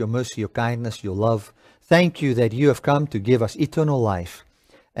grace, your mercy, your kindness, your love. Thank you that you have come to give us eternal life,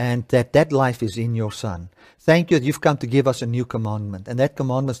 and that life is in your Son. Thank you that you've come to give us a new commandment, and that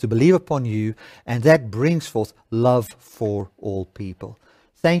commandment is to believe upon you, and that brings forth love for all people.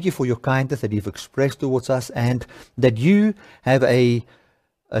 Thank you for your kindness that you've expressed towards us, and that you have a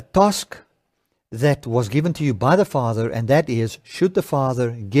task that was given to you by the Father, and that is, should the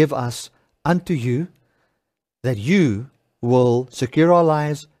Father give us unto you, that you will secure our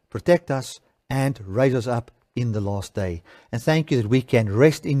lives, protect us, and raise us up in the last day. And thank you that we can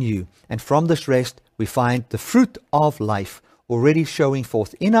rest in you. And from this rest, we find the fruit of life already showing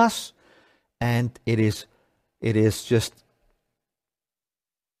forth in us. And it is just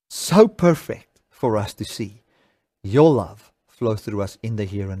so perfect for us to see your love flow through us in the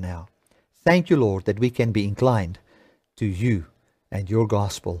here and now. Thank you, Lord, that we can be inclined to you and your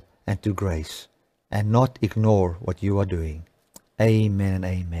gospel and to grace, and not ignore what you are doing. Amen and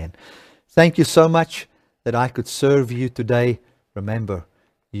amen. Thank you so much that I could serve you today. Remember,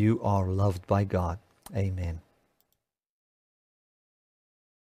 you are loved by God. Amen.